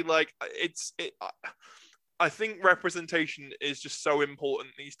really, like, I think representation is just so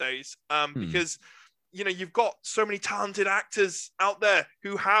important these days, because you've got so many talented actors out there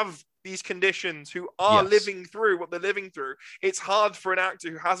who have these conditions, who are living through what they're living through. It's hard for an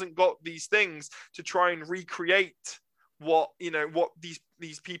actor who hasn't got these things to try and recreate what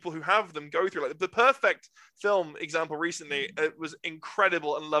these people who have them go through. Like the perfect film example recently, it was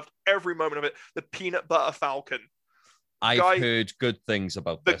incredible and loved every moment of it, The Peanut Butter Falcon. I've heard good things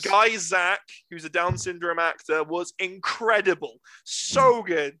about this. The guy Zach, who's a Down syndrome actor, was incredible, so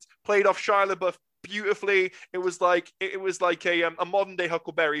good, played off Shia LaBeouf beautifully. It was like a modern day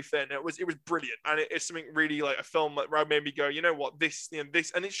Huckleberry Finn. It was brilliant, and it's something really like a film that made me go, you know what, this, and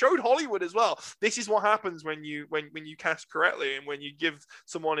it showed Hollywood as well. This is what happens when you cast correctly and when you give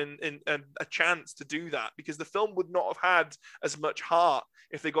someone a chance to do that, because the film would not have had as much heart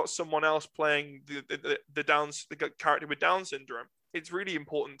if they got someone else playing the character with Down syndrome. It's really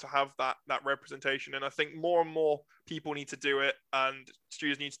important to have that representation, and I think more and more people need to do it, and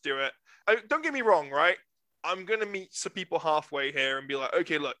studios need to do it. Don't get me wrong, right? I'm gonna meet some people halfway here and be like,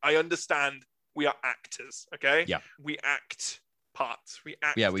 okay, look, I understand we are actors, okay? Yeah. We act parts. We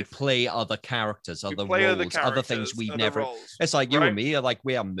act. Yeah, we play other characters, other roles, other things we've never. Roles, it's like you and me are like,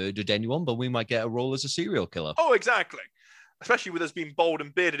 we haven't murdered anyone, but we might get a role as a serial killer. Oh, exactly. Especially with us being bold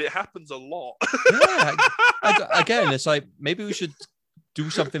and bearded, it happens a lot. Yeah. Again, it's like maybe we should do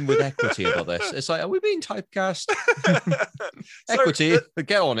something with equity about this. It's like, are we being typecast? Equity,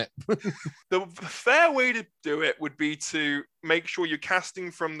 get on it. The fair way to do it would be to make sure you're casting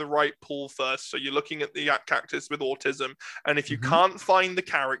from the right pool first. So you're looking at the actors with autism, and if you can't find the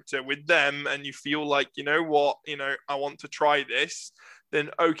character with them, and you feel like, you know what, I want to try this, then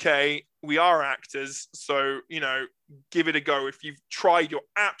okay, we are actors, so give it a go. If you've tried your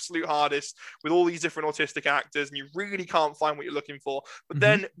absolute hardest with all these different autistic actors and you really can't find what you're looking for, but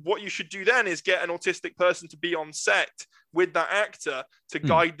then what you should do then is get an autistic person to be on set with that actor to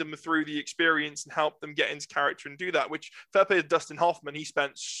guide them through the experience and help them get into character and do that, which fair play to Dustin Hoffman. He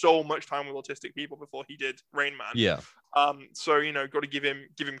spent so much time with autistic people before he did Rain Man. Yeah. So got to give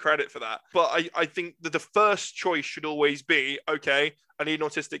him credit for that. But I think that the first choice should always be, okay, I need an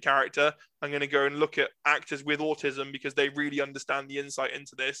autistic character. I'm going to go and look at actors with autism because they really understand the insight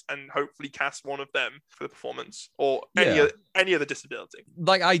into this, and hopefully cast one of them for the performance, or any other disability.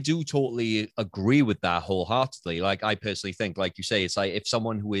 Like, I do totally agree with that wholeheartedly. Like, I personally think, like you say, it's like if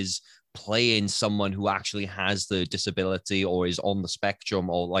someone who is playing someone who actually has the disability or is on the spectrum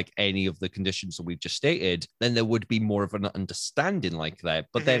or like any of the conditions that we've just stated, then there would be more of an understanding like that.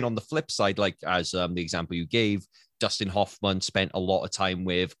 But then on the flip side, like as the example you gave, Dustin Hoffman spent a lot of time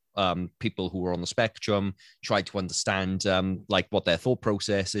with people who were on the spectrum, tried to understand like what their thought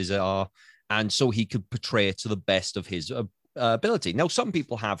processes are. And so he could portray it to the best of his ability. Now, some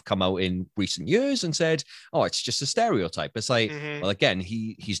people have come out in recent years and said, "Oh, it's just a stereotype." It's like, well, again,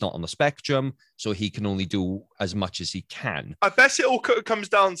 he's not on the spectrum, so he can only do as much as he can. I guess it all comes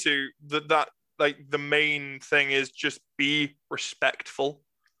down to that. Like the main thing is just be respectful,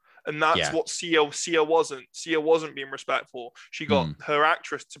 and that's what Sia wasn't. Sia wasn't being respectful. She got her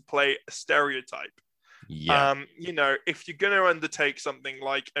actress to play a stereotype. Yeah. You know, if you're going to undertake something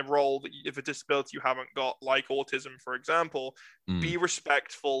like a role that if a disability you haven't got, like autism, for example, be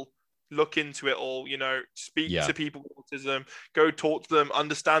respectful, look into it all, you know, speak to people with autism, go talk to them,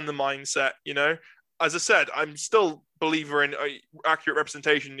 understand the mindset, you know. As I said, I'm still a believer in accurate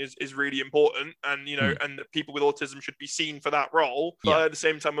representation is really important, and, you know, and that people with autism should be seen for that role. But at the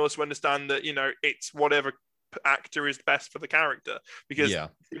same time, I also understand that, you know, it's whatever actor is best for the character, because to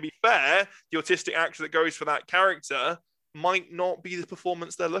be fair, the autistic actor that goes for that character might not be the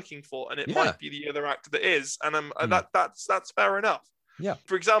performance they're looking for, and it might be the other actor that is, and that's fair enough.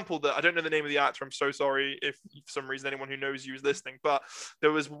 For example, I don't know the name of the actor. I'm so sorry if for some reason anyone who knows you is listening, but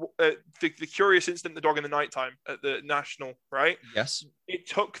there was the curious incident, The Dog in the Nighttime at the National, right? Yes. It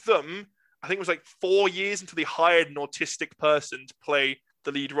took them, I think it was like 4 years until they hired an autistic person to play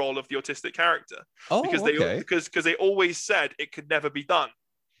the lead role of the autistic character, because they always said it could never be done.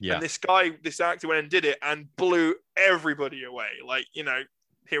 And this actor went and did it and blew everybody away. Like, you know,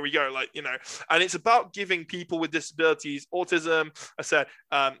 here we go. Like, you know, and it's about giving people with disabilities, autism, I said,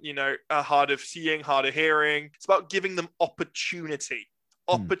 you know, hard of seeing, hard of hearing. It's about giving them opportunity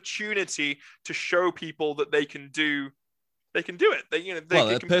to show people that they can do. They can do it.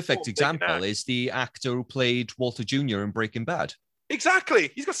 A perfect example is the actor who played Walter Jr. in Breaking Bad. Exactly.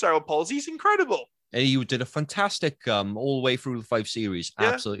 He's got cerebral palsy. He's incredible. And he did a fantastic all the way through the 5 series.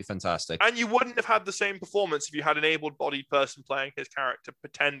 Absolutely fantastic. And you wouldn't have had the same performance if you had an able-bodied person playing his character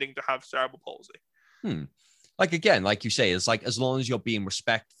pretending to have cerebral palsy. Like, again, like you say, it's like as long as you're being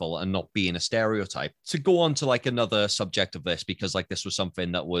respectful and not being a stereotype. To go on to like another subject of this, because like this was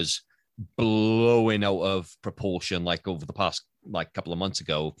something that was blowing out of proportion like over the past like couple of months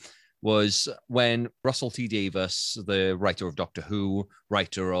ago, was when Russell T Davies, the writer of Doctor Who,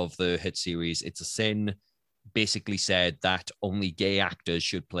 writer of the hit series It's a Sin, basically said that only gay actors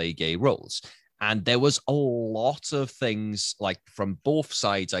should play gay roles. And there was a lot of things like from both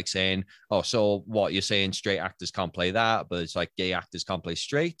sides, like saying, "Oh, so what you're saying? Straight actors can't play that, but it's like gay actors can't play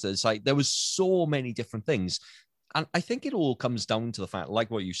straight." It's like there was so many different things. And I think it all comes down to the fact,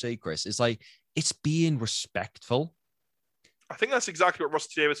 like what you say, Chris, it's like it's being respectful. I think that's exactly what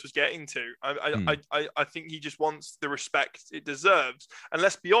Russell T Davies was getting to. I think he just wants the respect it deserves. And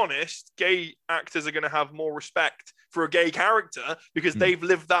let's be honest, gay actors are going to have more respect for a gay character because they've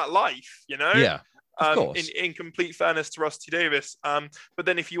lived that life, you know? Yeah. Of course. In complete fairness to Russell T Davies. But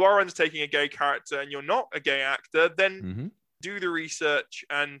then if you are undertaking a gay character and you're not a gay actor, then do the research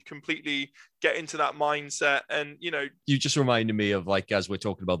and completely get into that mindset. And, you know, you just reminded me of, like, as we're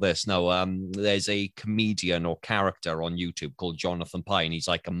talking about this now, there's a comedian or character on YouTube called Jonathan Pine. He's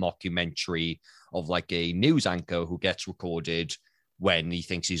like a mockumentary of like a news anchor who gets recorded when he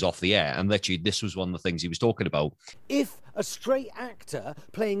thinks he's off the air. And literally, this was one of the things he was talking about. If a straight actor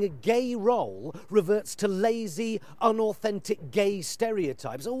playing a gay role reverts to lazy, unauthentic gay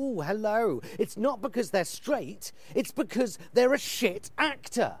stereotypes, oh, hello. It's not because they're straight, it's because they're a shit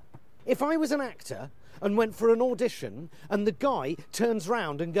actor. If I was an actor and went for an audition and the guy turns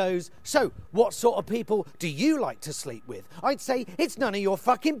round and goes, "So, what sort of people do you like to sleep with?" I'd say, "It's none of your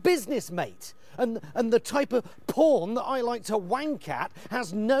fucking business, mate. And the type of porn that I like to wank at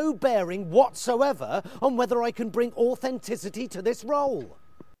has no bearing whatsoever on whether I can bring authenticity to this role."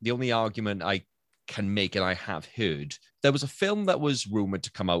 The only argument I can make, and I have heard, there was a film that was rumored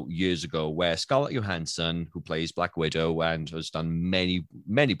to come out years ago where Scarlett Johansson, who plays Black Widow and has done many,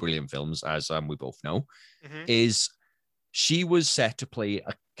 many brilliant films, as we both know, is she was set to play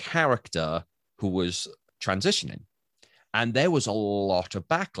a character who was transitioning. And there was a lot of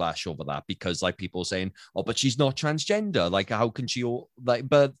backlash over that because, like, people saying, "Oh, but she's not transgender. Like, how can she?" Like,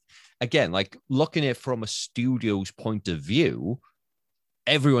 but again, like, looking at it from a studio's point of view,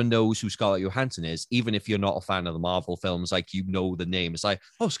 everyone knows who Scarlett Johansson is, even if you're not a fan of the Marvel films. Like, you know the name. It's like,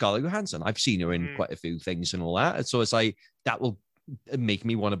 "Oh, Scarlett Johansson. I've seen her in quite a few things and all that." And so it's like that will make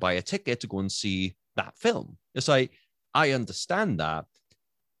me want to buy a ticket to go and see that film. It's like I understand that.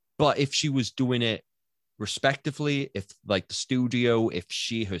 But if she was doing it respectively, if like the studio, if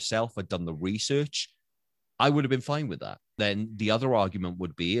she herself had done the research, I would have been fine with that. Then the other argument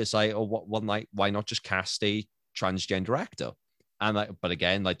would be is like, oh, what one night, why not just cast a transgender actor? And like, but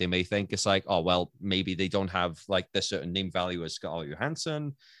again, like they may think it's like, oh well, maybe they don't have like this certain name value as Scarlett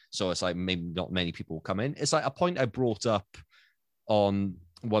Johansson, so it's like maybe not many people will come in. It's like a point I brought up on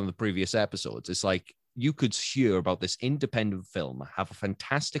one of the previous episodes. It's like you could hear about this independent film, have a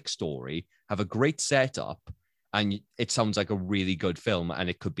fantastic story, have a great setup, and it sounds like a really good film, and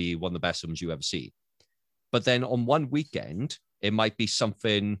it could be one of the best films you ever see. But then on one weekend, it might be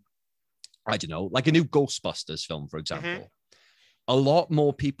something, I don't know, like a new Ghostbusters film, for example. A lot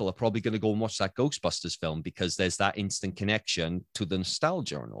more people are probably going to go and watch that Ghostbusters film because there's that instant connection to the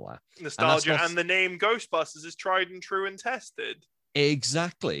nostalgia and all that. Nostalgia and the name Ghostbusters is tried and true and tested.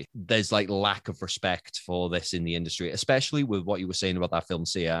 Exactly. There's like lack of respect for this in the industry, especially with what you were saying about that film,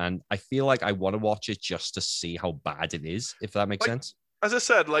 Sia. And I feel like I want to watch it just to see how bad it is, if that makes sense. As I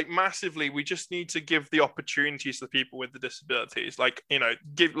said, like massively, we just need to give the opportunities to the people with the disabilities. Like, you know,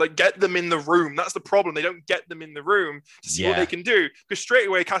 get them in the room. That's the problem. They don't get them in the room to see what they can do. Because straight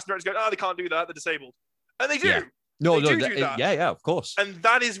away, casting directors go, oh, they can't do that. They're disabled. And they do. Yeah. They do that. Yeah, of course. And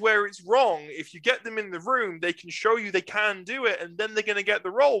that is where it's wrong. If you get them in the room, they can show you they can do it, and then they're going to get the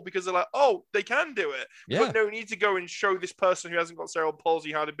role because they're like, oh, they can do it. Yeah. But no need to go and show this person who hasn't got cerebral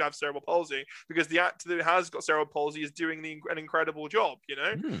palsy how to have cerebral palsy, because the actor that has got cerebral palsy is doing an incredible job, you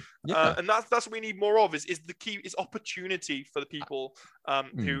know? And that's what we need more of is the key is opportunity for the people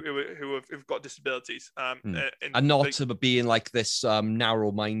who have got disabilities. And not to being like this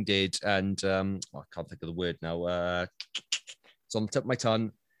narrow-minded and I can't think of the word now. It's on the tip of my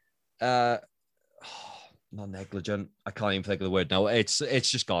tongue. Not negligent. I can't even think of the word now. It's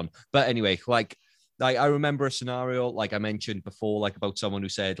just gone. But anyway, like I remember a scenario like I mentioned before, like about someone who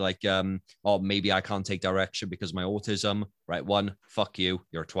said like, oh, maybe I can't take direction because of my autism. Right? One, fuck you,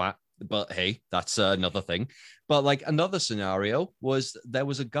 you're a twat. But hey, that's another thing. But like another scenario was there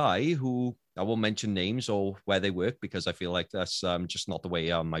was a guy who I won't mention names or where they work because I feel like that's just not the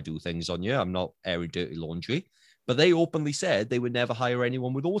way I do things on you. I'm not airing dirty laundry. But they openly said they would never hire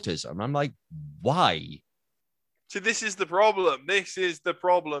anyone with autism. I'm like, why? So this is the problem. This is the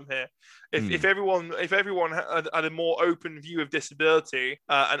problem here. If everyone had a more open view of disability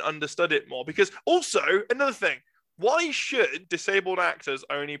and understood it more, because also another thing, why should disabled actors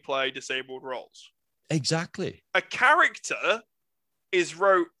only play disabled roles? Exactly. A character is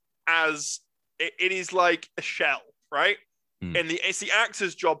wrote as it is like a shell, right? And it's the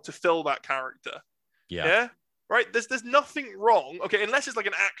actor's job to fill that character. Yeah. Right? There's nothing wrong. Okay, unless it's like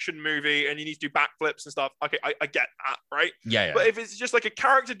an action movie and you need to do backflips and stuff. Okay, I get that, right? Yeah. But if it's just like a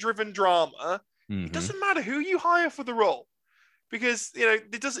character-driven drama, it doesn't matter who you hire for the role. Because, you know,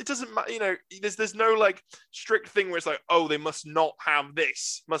 it doesn't matter, you know, there's no like strict thing where it's like, oh, they must not have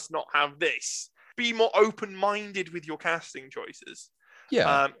this. Be more open-minded with your casting choices.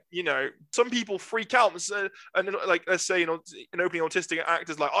 Yeah. You know, some people freak out and like, let's say, you know, an opening autistic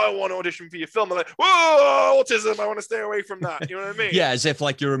actor's like, I want to audition for your film. They're like, whoa, autism, I want to stay away from that. You know what I mean? Yeah, as if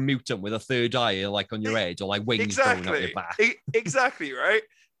like you're a mutant with a third eye, like on your head, or like wings going up your back. Exactly, right?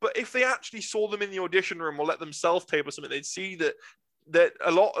 But if they actually saw them in the audition room or let them self-tape or something, they'd see that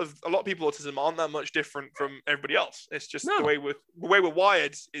a lot of people with autism aren't that much different from everybody else. It's just the way we're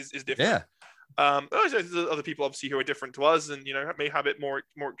wired is different. Yeah. There's other people obviously who are different to us and, you know, may have it more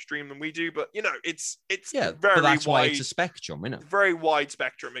extreme than we do, but you know, it's very but that's wide, why it's a spectrum, isn't it? Very wide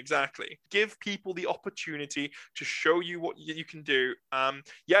spectrum. Exactly. Give people the opportunity to show you what you can do.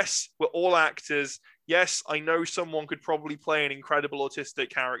 Yes, we're all actors. Yes, I know someone could probably play an incredible autistic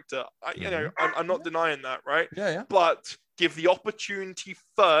character. I'm not denying that, right? Yeah. But give the opportunity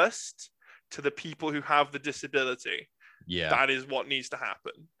first to the people who have the disability. Yeah. That is what needs to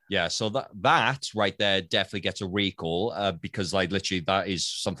happen. Yeah, so that right there definitely gets a recall because like literally that is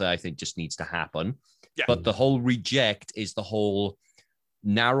something I think just needs to happen. Yeah. But the whole reject is the whole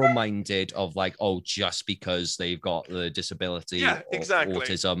narrow-minded of like, oh, just because they've got the disability or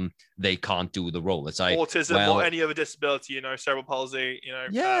autism, they can't do the role. It's like autism or any other disability, you know, cerebral palsy, you know.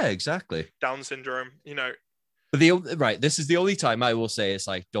 Yeah, exactly. Down syndrome, you know. But this is the only time I will say it's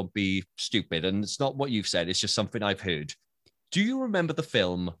like, don't be stupid. And it's not what you've said. It's just something I've heard. Do you remember the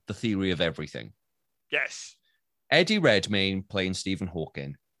film, The Theory of Everything? Yes. Eddie Redmayne playing Stephen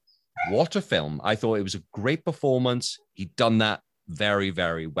Hawking. What a film. I thought it was a great performance. He'd done that very,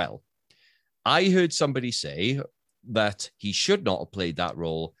 very well. I heard somebody say that he should not have played that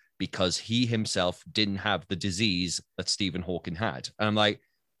role because he himself didn't have the disease that Stephen Hawking had. And I'm like,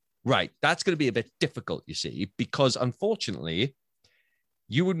 right, that's going to be a bit difficult, you see, because unfortunately,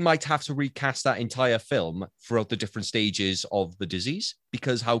 you might have to recast that entire film throughout the different stages of the disease,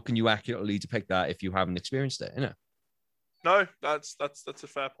 because how can you accurately depict that if you haven't experienced it, you know? No, that's a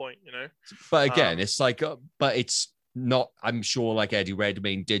fair point, you know. But again, it's like, but it's not. I'm sure, like Eddie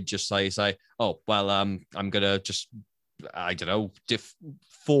Redmayne did just say, oh well, I'm gonna just, I don't know,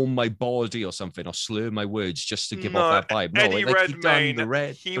 deform my body or something, or slur my words just to give off that vibe. No, Eddie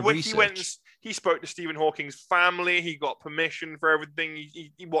Redmayne, he went. He spoke to Stephen Hawking's family. He got permission for everything.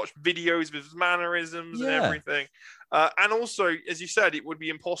 He watched videos of his mannerisms and everything. And also, as you said, it would be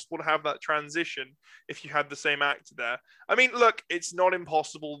impossible to have that transition if you had the same actor there. I mean, look, it's not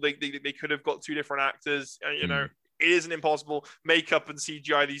impossible. They could have got two different actors. You know, it isn't impossible. Makeup and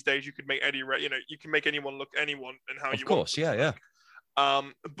CGI these days, you could make you can make anyone look anyone and how you want. Of course, yeah.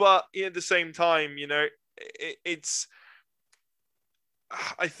 But at the same time, you know, it's.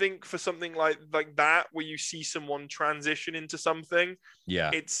 I think for something like that, where you see someone transition into something,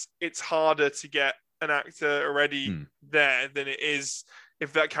 it's harder to get an actor already there than it is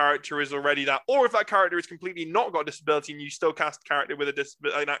if that character is already that, or if that character is completely not got a disability and you still cast a character with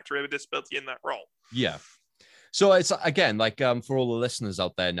an actor with a disability in that role. Yeah. So it's, again, like, for all the listeners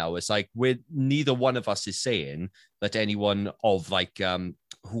out there now, it's like neither one of us is saying that anyone of like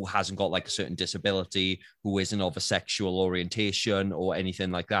who hasn't got like a certain disability, who isn't of a sexual orientation or anything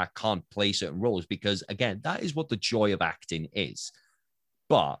like that, can't play certain roles, because again, that is what the joy of acting is.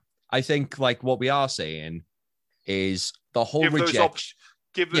 But I think like what we are saying is the whole rejection.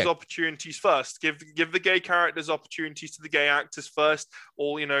 Give those opportunities first. Give the gay characters opportunities to the gay actors first,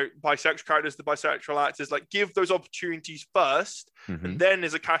 or, you know, bisexual characters to bisexual actors. Like, give those opportunities first. And then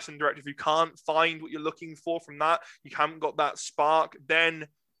as a casting director, if you can't find what you're looking for from that, you haven't got that spark, then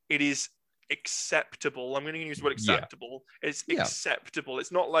it is acceptable. I'm going to use the word acceptable. It's acceptable.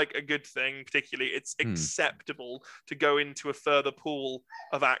 It's not like a good thing particularly. It's acceptable to go into a further pool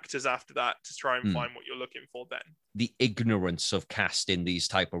of actors after that to try and find what you're looking for then. The ignorance of casting these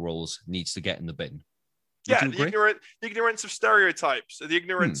type of roles needs to get in the bin. The ignorance of stereotypes, the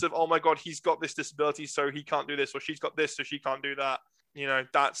ignorance of, oh my God, he's got this disability, so he can't do this, or she's got this, so she can't do that. You know,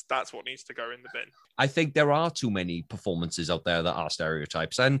 that's what needs to go in the bin. I think there are too many performances out there that are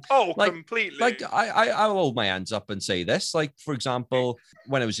stereotypes, and completely. Like I'll hold my hands up and say this. Like, for example,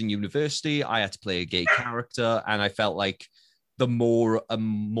 when I was in university, I had to play a gay character, and I felt like the more and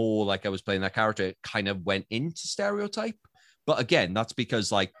more like I was playing that character, it kind of went into stereotype. But again, that's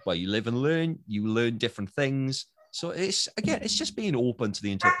because, like, well, you live and learn. You learn different things. So it's just being open to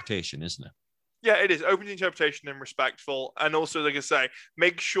the interpretation, isn't it? Yeah, it is open to interpretation and respectful. And also, like I say,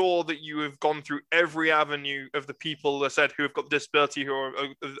 make sure that you have gone through every avenue of the people that said who have got the disability, who are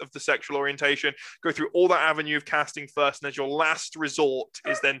of the sexual orientation. Go through all that avenue of casting first, and as your last resort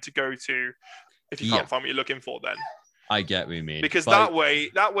is then to go to, if you can't find what you're looking for, then. I get what you mean. Because that way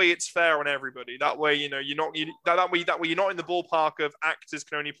it's fair on everybody. That way, you know, that way you're not in the ballpark of actors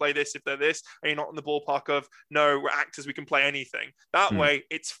can only play this if they're this, and you're not in the ballpark of no, we're actors, we can play anything. That way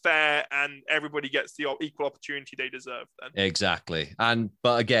it's fair and everybody gets the equal opportunity they deserve then. Exactly.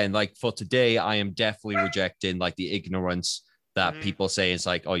 But again, like for today, I am definitely rejecting like the ignorance that people say. It's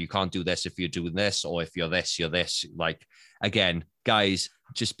like, oh, you can't do this if you're doing this, or if you're this, you're this. Like, again, guys,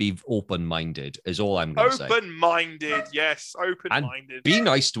 just be open-minded is all I'm going to say. Open-minded, yes, open-minded. And be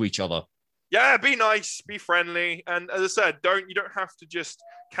nice to each other. Yeah, be nice, be friendly. And as I said, you don't have to just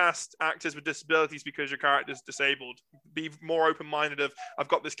cast actors with disabilities because your character's disabled. Be more open-minded of, I've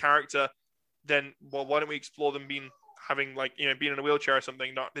got this character, then, well, why don't we explore them being in a wheelchair or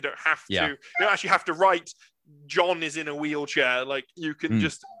something? They don't have to. You don't actually have to write John is in a wheelchair. Like, you can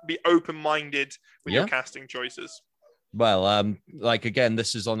just be open-minded with your casting choices. Well, like, again,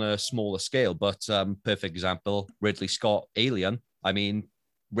 this is on a smaller scale, but perfect example, Ridley Scott, Alien. I mean,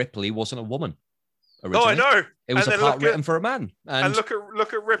 Ripley wasn't a woman originally. Oh, I know. It was a part written for a man. And look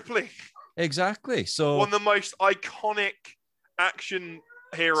at Ripley. Exactly. So one of the most iconic action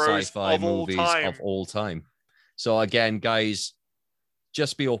heroes sci-fi of movies of all time. So again, guys,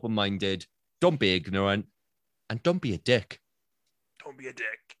 just be open-minded. Don't be ignorant. And don't be a dick. Don't be a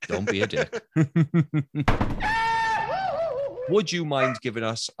dick. Don't be a dick. Would you mind giving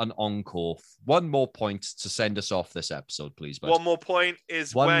us an encore? One more point to send us off this episode, please, bud. One more point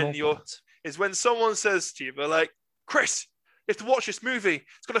is when someone says to you, they're like, Chris, you have to watch this movie.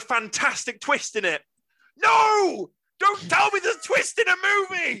 It's got a fantastic twist in it. No! Don't tell me there's a twist in a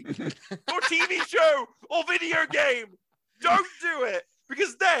movie or TV show or video game. Don't do it.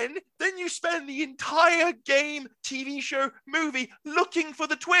 Because then you spend the entire game, TV show, movie looking for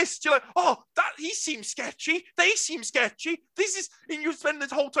the twist. You're like, oh, he seems sketchy. They seem sketchy. And you spend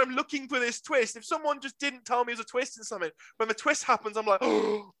the whole time looking for this twist. If someone just didn't tell me there's a twist in something, when the twist happens, I'm like,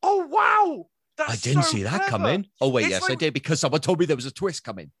 oh wow. I didn't see that coming. Oh, wait, It's yes, like- I did, because someone told me there was a twist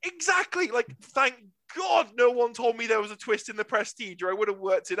coming. Exactly. Like, thank God no one told me there was a twist in The Prestige, or I would have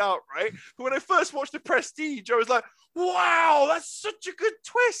worked it out, right? But when I first watched The Prestige, I was like, wow, that's such a good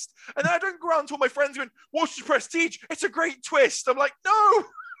twist. And then I don't go around to all my friends going, watch The Prestige. It's a great twist. I'm like, no,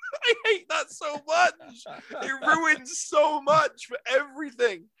 I hate that so much. It ruins so much for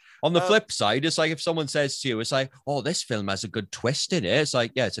everything. On the flip side, it's like if someone says to you, it's like, oh, this film has a good twist in it. It's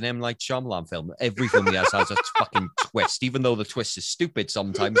like, yeah, it's an M. Night Shyamalan film. Every film he has a fucking twist. Even though the twist is stupid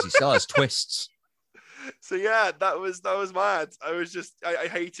sometimes, he still has twists. So yeah, that was mad. I was just I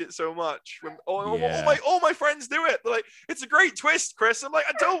hate it so much. When all my friends do it. They're like, it's a great twist, Chris. I'm like,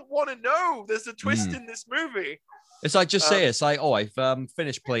 I don't want to know. There's a twist in this movie. It's like, just say it's like, oh, I've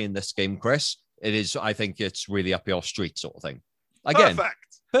finished playing this game, Chris. It is, I think it's really up your street, sort of thing. Again,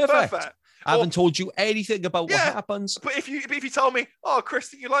 perfect. I haven't told you anything about what happens. But if you tell me, oh, Chris,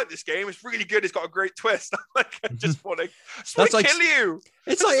 think you like this game? It's really good. It's got a great twist. I'm like, I just want to kill you.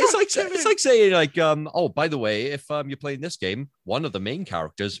 It's like saying like, oh, by the way, if you're playing this game, one of the main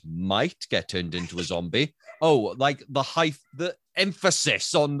characters might get turned into a zombie. Oh, like the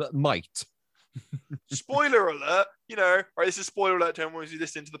emphasis on might. Spoiler alert, right? This is spoiler alert to everyone who's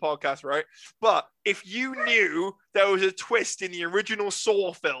listening to the podcast, right? But if you knew there was a twist in the original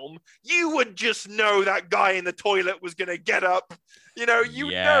Saw film, you would just know that guy in the toilet was gonna get up. You'd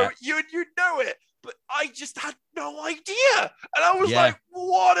know it. But I just had no idea, and I was like,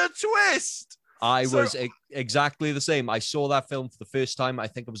 "What a twist!" I was exactly the same. I saw that film for the first time. I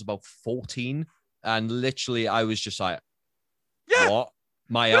think I was about 14, and literally, I was just like, "What?"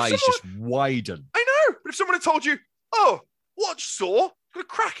 My eyes just widen. I know, but if someone had told you, "Oh, watch Saw, got a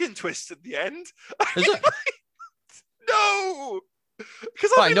cracking twist at the end," Is it? No,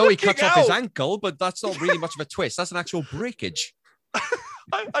 because I know he cuts off his ankle, but that's not really much of a twist. That's an actual breakage.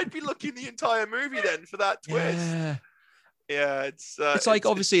 I'd be looking the entire movie then for that twist. Yeah, it's like,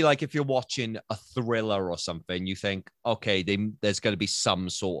 obviously, like if you're watching a thriller or something, you think, okay, there's going to be some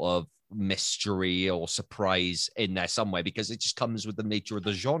sort of mystery or surprise in there somewhere, because it just comes with the nature of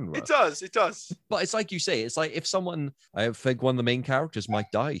the genre. It does. But it's like you say, it's like if I think one of the main characters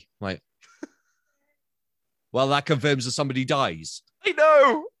might die. Like, well, that confirms that somebody dies. I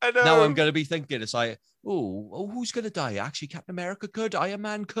know. Now I'm going to be thinking, it's like, oh, who's going to die? Actually, Captain America could, Iron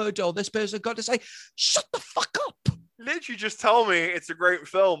Man could, or this person could. It's like, shut the fuck up. Literally just tell me it's a great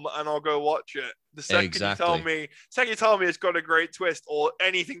film and I'll go watch it. The second you tell me it's got a great twist or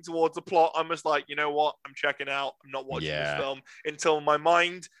anything towards the plot, I'm just like, you know what? I'm checking out. I'm not watching this film until my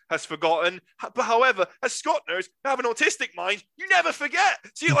mind has forgotten. But however, as Scott knows, I have an autistic mind. You never forget.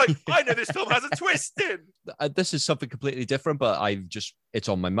 So you're like, I know this film has a twist in. This is something completely different, but it's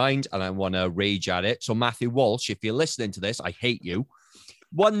on my mind and I want to rage at it. So Matthew Walsh, if you're listening to this, I hate you.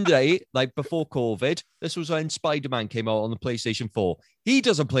 One day, like before COVID, this was when Spider-Man came out on the PlayStation 4. He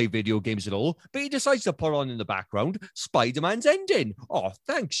doesn't play video games at all, but he decides to put on in the background Spider-Man's ending. Oh,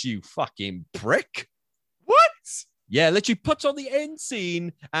 thanks, you fucking prick. What? Yeah, literally puts on the end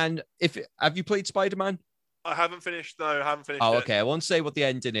scene. And have you played Spider-Man? I haven't finished. No, I haven't finished. Oh, okay. I won't say what the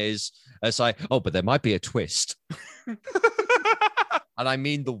ending is. It's like, oh, but there might be a twist. And I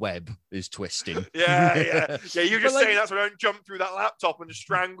mean the web is twisting. Yeah. You're just saying that so I don't jump through that laptop and just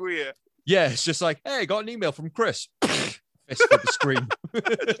strangle you. Yeah, it's just like, hey, got an email from Chris. Fist at the screen.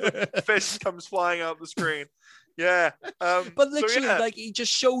 Fist comes flying out the screen. Yeah. But literally, like, he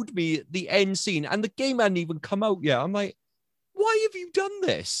just showed me the end scene and the game hadn't even come out yet. I'm like, why have you done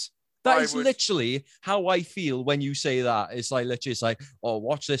this? That is literally how I feel when you say that. It's like, literally, it's like, oh,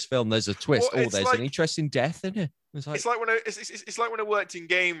 watch this film. There's a twist. Well, oh, there's an interesting death in it. It's like when I worked in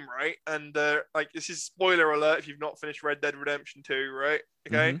game, right? And like, this is spoiler alert if you've not finished Red Dead Redemption 2, right?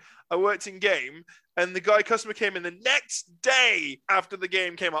 Okay. Mm-hmm. I worked in game and the customer came in the next day after the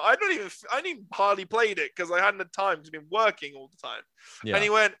game came out. I didn't even hardly played it because I hadn't had time to be working all the time. Yeah. And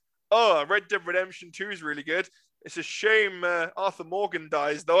he went, oh, Red Dead Redemption 2 is really good. It's a shame Arthur Morgan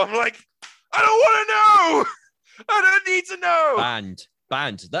dies, though. I'm like, I don't want to know. I don't need to know.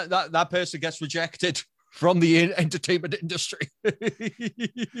 Banned. That person gets rejected from the entertainment industry.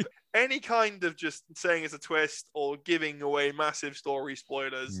 Any kind of just saying it's a twist or giving away massive story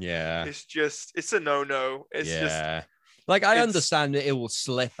spoilers. Yeah. It's a no-no. It's just, Like, I It's- understand that it will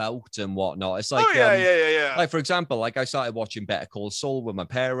slip out and whatnot. It's like, oh yeah. like, for example, like I started watching Better Call Saul with my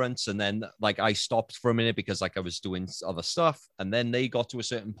parents, and then like I stopped for a minute because like I was doing other stuff, and then they got to a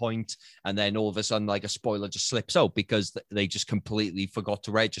certain point, and then all of a sudden like a spoiler just slips out because they just completely forgot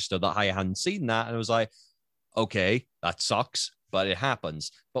to register that I hadn't seen that, and I was like, okay, that sucks, but it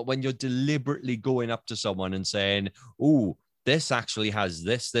happens. But when you're deliberately going up to someone and saying, "Oh, this actually has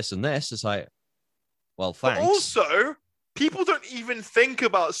this, this, and this," it's like, well, But thanks. also, people don't even think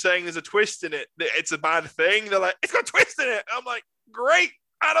about saying there's a twist in it, that it's a bad thing. They're like, it's got a twist in it. I'm like, great.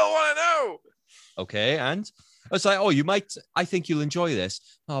 I don't want to know. Okay, and it's like, oh, you might, I think you'll enjoy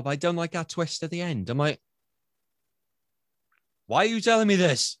this. Oh, but I don't like that twist at the end. I'm like, why are you telling me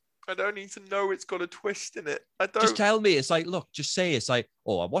this? I don't need to know it's got a twist in it. I don't. Just tell me. It's like, look, just say it's like,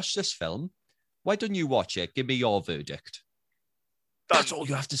 oh, I watched this film. Why don't you watch it? Give me your verdict. Done. That's all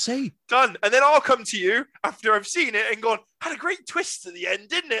you have to say. Done. And then I'll come to you after I've seen it and gone, had a great twist at the end,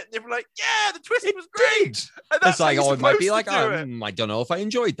 didn't it? And they're like, yeah, the twist was great. And that's It's like, how you're oh, it might be supposed like, to do it. I don't know if I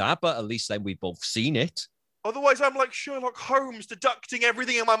enjoyed that, but at least then we've both seen it. Otherwise, I'm like Sherlock Holmes, deducting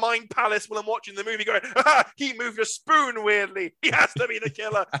everything in my mind palace while I'm watching the movie, going, ah, he moved a spoon weirdly. He has to be the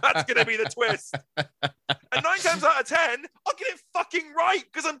killer. That's going to be the twist. And 9 times out of 10, I'll get it fucking right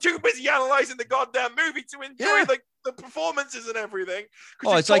because I'm too busy analysing the goddamn movie to enjoy the performances and everything.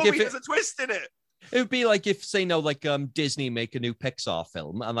 Oh, it's like if there's a twist in it. It would be like if, say, like Disney make a new Pixar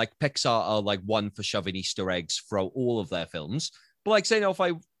film, and like Pixar are like one for shoving Easter eggs throughout all of their films. But like, say, if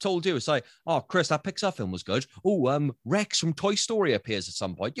I told you, it's like, oh, Chris, that Pixar film was good. Oh, Rex from Toy Story appears at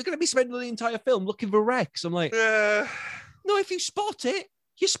some point. You're going to be spending the entire film looking for Rex. I'm like, no, if you spot it,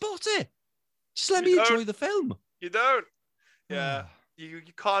 you spot it. Just let me enjoy the film. You don't. Yeah. You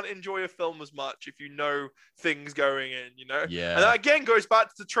can't enjoy a film as much if you know things going in, you know? Yeah. And that again goes back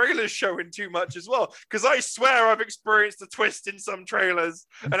to the trailers showing too much as well. Because I swear I've experienced a twist in some trailers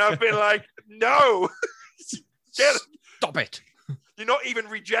and I've been like, no. Stop it. You're not even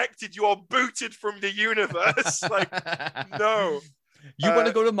rejected. You are booted from the universe. Like, no. You want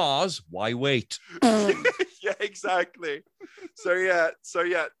to go to Mars? Why wait? Yeah, exactly. So yeah.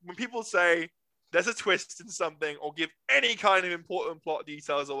 When people say there's a twist in something or give any kind of important plot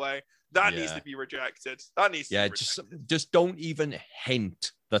details away, that needs to be rejected. That needs to be rejected. Just don't even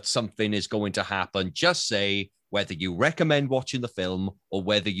hint that something is going to happen. Just say whether you recommend watching the film or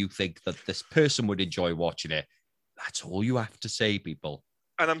whether you think that this person would enjoy watching it. That's all you have to say, people.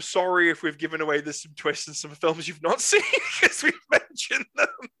 And I'm sorry if we've given away there's some twists in some films you've not seen because we've mentioned them.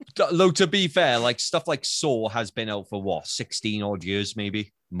 Though, to be fair, like stuff like Saw has been out for what, 16 odd years,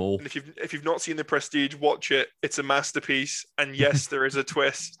 maybe more. And if you've not seen The Prestige, watch it. It's a masterpiece. And yes, there is a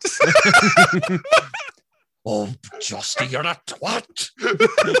twist. Oh, Justy, you're a twat.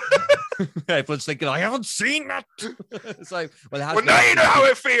 Everyone's thinking, I haven't seen that. It's like, well, now you know how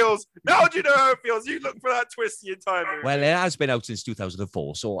it feels. Now do you know how it feels? You look for that twist the entire movie. Well, it has been out since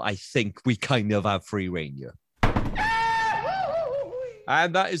 2004, so I think we kind of have free reign here.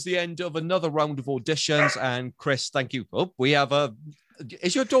 And that is the end of another round of auditions. And Chris, thank you. Oh, we have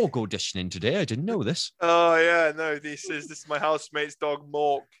is your dog auditioning today? I didn't know this. Oh yeah, no. This is my housemate's dog,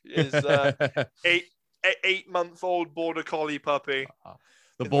 Mork. Is 8-month-old border collie puppy.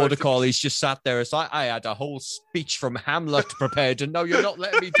 The border collie's just sat there. It's like I had a whole speech from Hamlet prepared, and now you're not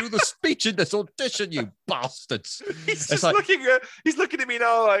letting me do the speech in this audition, you bastards. He's just looking at me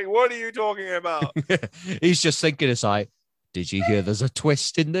now like, what are you talking about? He's just thinking, it's like, did you hear there's a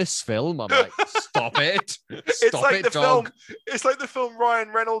twist in this film? I'm like, stop it. It's like the film Ryan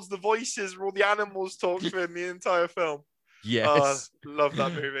Reynolds, the voices where all the animals talk to him the entire film. Yes. Love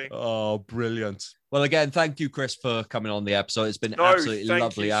that movie. Oh, brilliant. Well, again, thank you, Chris, for coming on the episode. It's been absolutely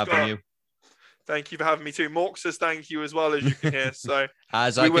lovely having you. Thank you for having me too. Mork says thank you as well, as you can hear. So I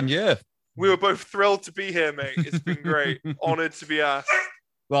can hear. We were both thrilled to be here, mate. It's been great. Honoured to be asked.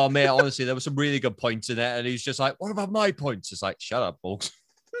 Well, mate, honestly, there were some really good points in it. And he's just like, what about my points? It's like, shut up, folks.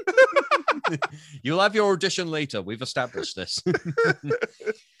 You'll have your audition later. We've established this.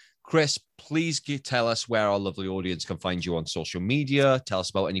 Chris, please tell us where our lovely audience can find you on social media. Tell us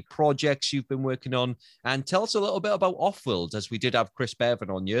about any projects you've been working on, and tell us a little bit about Offworld, as we did have Chris Bevan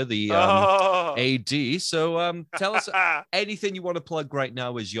on here, the AD. So tell us anything you want to plug right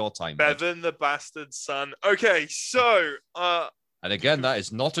now is your time. Bevan, the bastard son. Okay, so... and again, that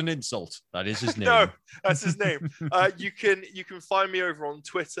is not an insult. That is his name. No, that's his name. You can find me over on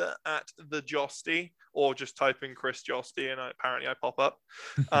Twitter at the Josty, or just type in Chris Josty, and apparently I pop up.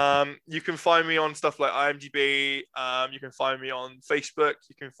 You can find me on stuff like IMDb. You can find me on Facebook.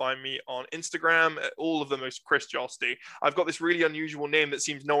 You can find me on Instagram. All of them is Chris Josty. I've got this really unusual name that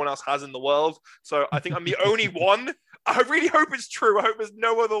seems no one else has in the world. So I think I'm the only one I really hope it's true. I hope there's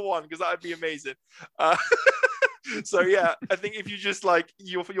no other one because that would be amazing. So yeah, I think if you just like,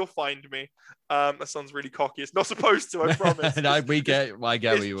 you'll find me. That sounds really cocky. It's not supposed to, I promise. I get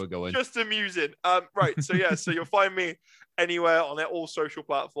where you were going. Just amusing. Right. So yeah, so you'll find me anywhere on all social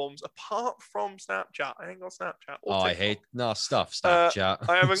platforms apart from Snapchat. I ain't got Snapchat. Or TikTok. I hate stuff Snapchat.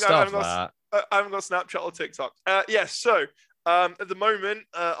 I haven't stuff got Snapchat or TikTok. Yes. So at the moment,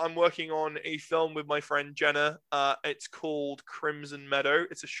 I'm working on a film with my friend Jenna. It's called Crimson Meadow.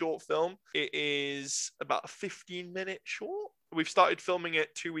 It's a short film. It is about a 15-minute short. We've started filming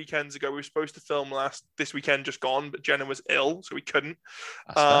it 2 weekends ago. We were supposed to film this weekend just gone, but Jenna was ill, so we couldn't.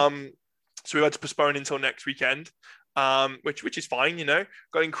 So we had to postpone until next weekend. Which is fine, you know.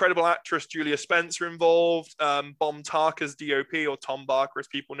 Got incredible actress Julia Spencer involved. Bom Tarker's DOP, or Tom Barker as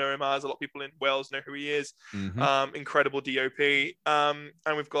people know him as. A lot of people in Wales know who he is. Incredible DOP. And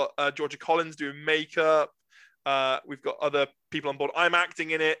we've got Georgia Collins doing makeup. We've got other people on board. I'm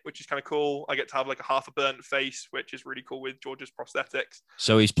acting in it, which is kind of cool. I get to have like a half a burnt face, which is really cool with Georgia's prosthetics.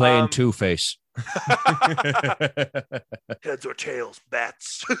 So he's playing Two-Face. Heads or tails,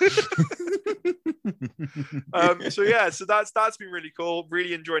 bats. So yeah, so that's been really cool.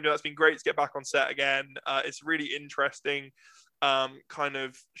 Really enjoying it. That's been great to get back on set again. It's really interesting kind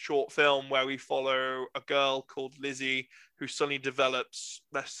of short film where we follow a girl called Lizzie who suddenly develops,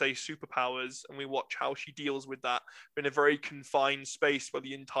 let's say, superpowers, and we watch how she deals with that in a very confined space where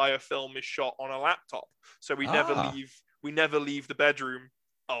the entire film is shot on a laptop. So we never leave the bedroom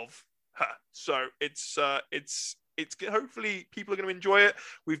of her. So it's hopefully people are going to enjoy it.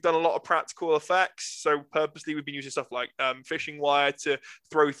 We've done a lot of practical effects, so purposely we've been using stuff like fishing wire to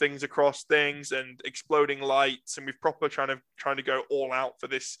throw things across things and exploding lights, and we've proper trying to go all out for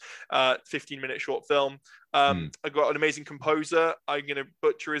this 15-minute short film. I've got an amazing composer. I'm going to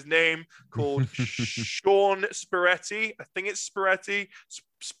butcher his name, called Sean Spiretti. I think it's Spiretti.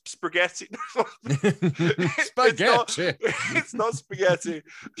 Spaghetti. Spaghetti. It's not spaghetti.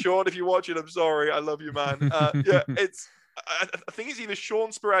 Sean, if you're watching, I'm sorry. I love you, man. Yeah, I think it's either Sean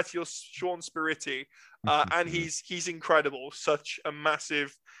Spiretti or Sean Spiritti, and he's incredible. Such a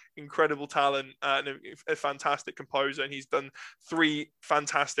massive, incredible talent and a fantastic composer, and he's done 3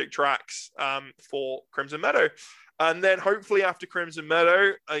 fantastic tracks for Crimson Meadow. And then hopefully after Crimson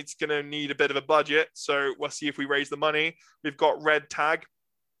Meadow, it's going to need a bit of a budget, so we'll see if we raise the money. We've got Red Tag,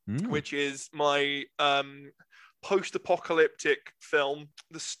 which is my post-apocalyptic film.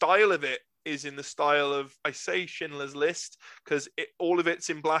 The style of it is in the style of, I say, Schindler's List, because all of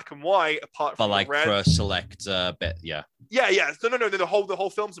it's in black and white, apart from the red. For a select bit, yeah. Yeah. No. The whole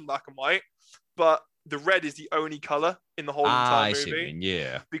film's in black and white, but the red is the only color in the whole entire movie. See what you mean,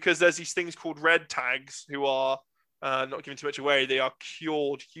 yeah. Because there's these things called red tags who are not giving too much away. They are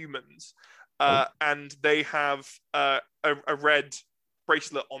cured humans, and they have a red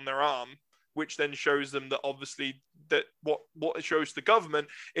bracelet on their arm, which then shows them that obviously that what it shows to the government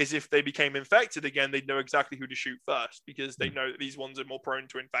is if they became infected again, they'd know exactly who to shoot first, because they know that these ones are more prone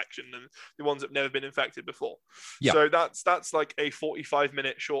to infection than the ones that have never been infected before. Yeah. So that's like a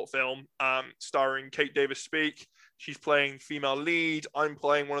 45-minute short film starring Kate Davis-Speak. She's playing female lead. I'm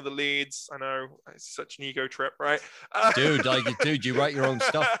playing one of the leads. I know, it's such an ego trip, right? Dude, you write your own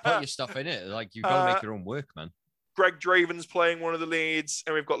stuff. Put your stuff in it. Like, you've got to make your own work, man. Greg Draven's playing one of the leads,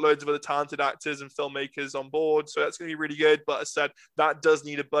 and we've got loads of other talented actors and filmmakers on board, so that's going to be really good. But as I said, that does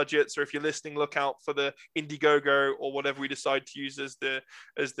need a budget, so if you're listening, look out for the Indiegogo or whatever we decide to use as the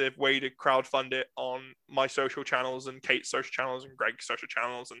way to crowdfund it on my social channels and Kate's social channels and Greg's social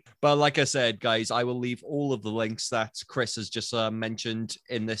channels. But like I said, guys, I will leave all of the links that Chris has just mentioned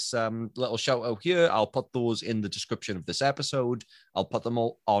in this little shout out here. I'll put those in the description of this episode. I'll put them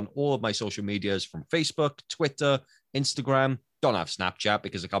all on all of my social medias, from Facebook, Twitter, Instagram. Don't have Snapchat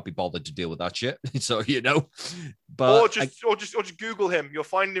because I can't be bothered to deal with that shit. So, you know, but or just Google him. You'll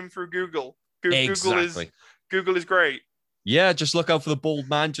find him through Google. Exactly. Google is great. Yeah, just look out for the bald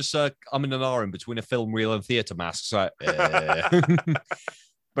man. Just I'm in an R in between a film reel and theater masks. Right?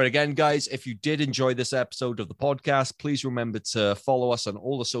 But again, guys, if you did enjoy this episode of the podcast, please remember to follow us on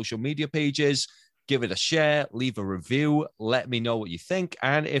all the social media pages. Give it a share, leave a review, let me know what you think.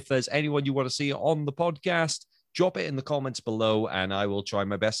 And if there's anyone you want to see on the podcast, drop it in the comments below, and I will try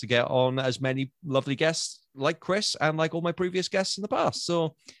my best to get on as many lovely guests like Chris and like all my previous guests in the past.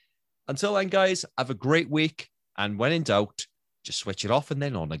 So until then, guys, have a great week. And when in doubt, just switch it off and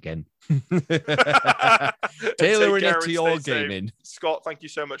then on again. Tailoring it to your gaming. Safe. Scott, thank you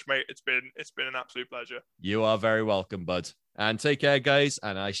so much, mate. It's been an absolute pleasure. You are very welcome, bud. And take care, guys.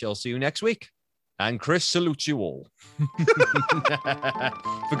 And I shall see you next week. And Chris salutes you all.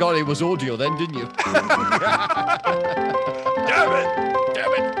 Forgot it was audio then, didn't you? Damn it!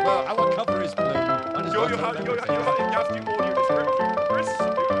 Damn it! Well, our cover is blue. You have to do audio description.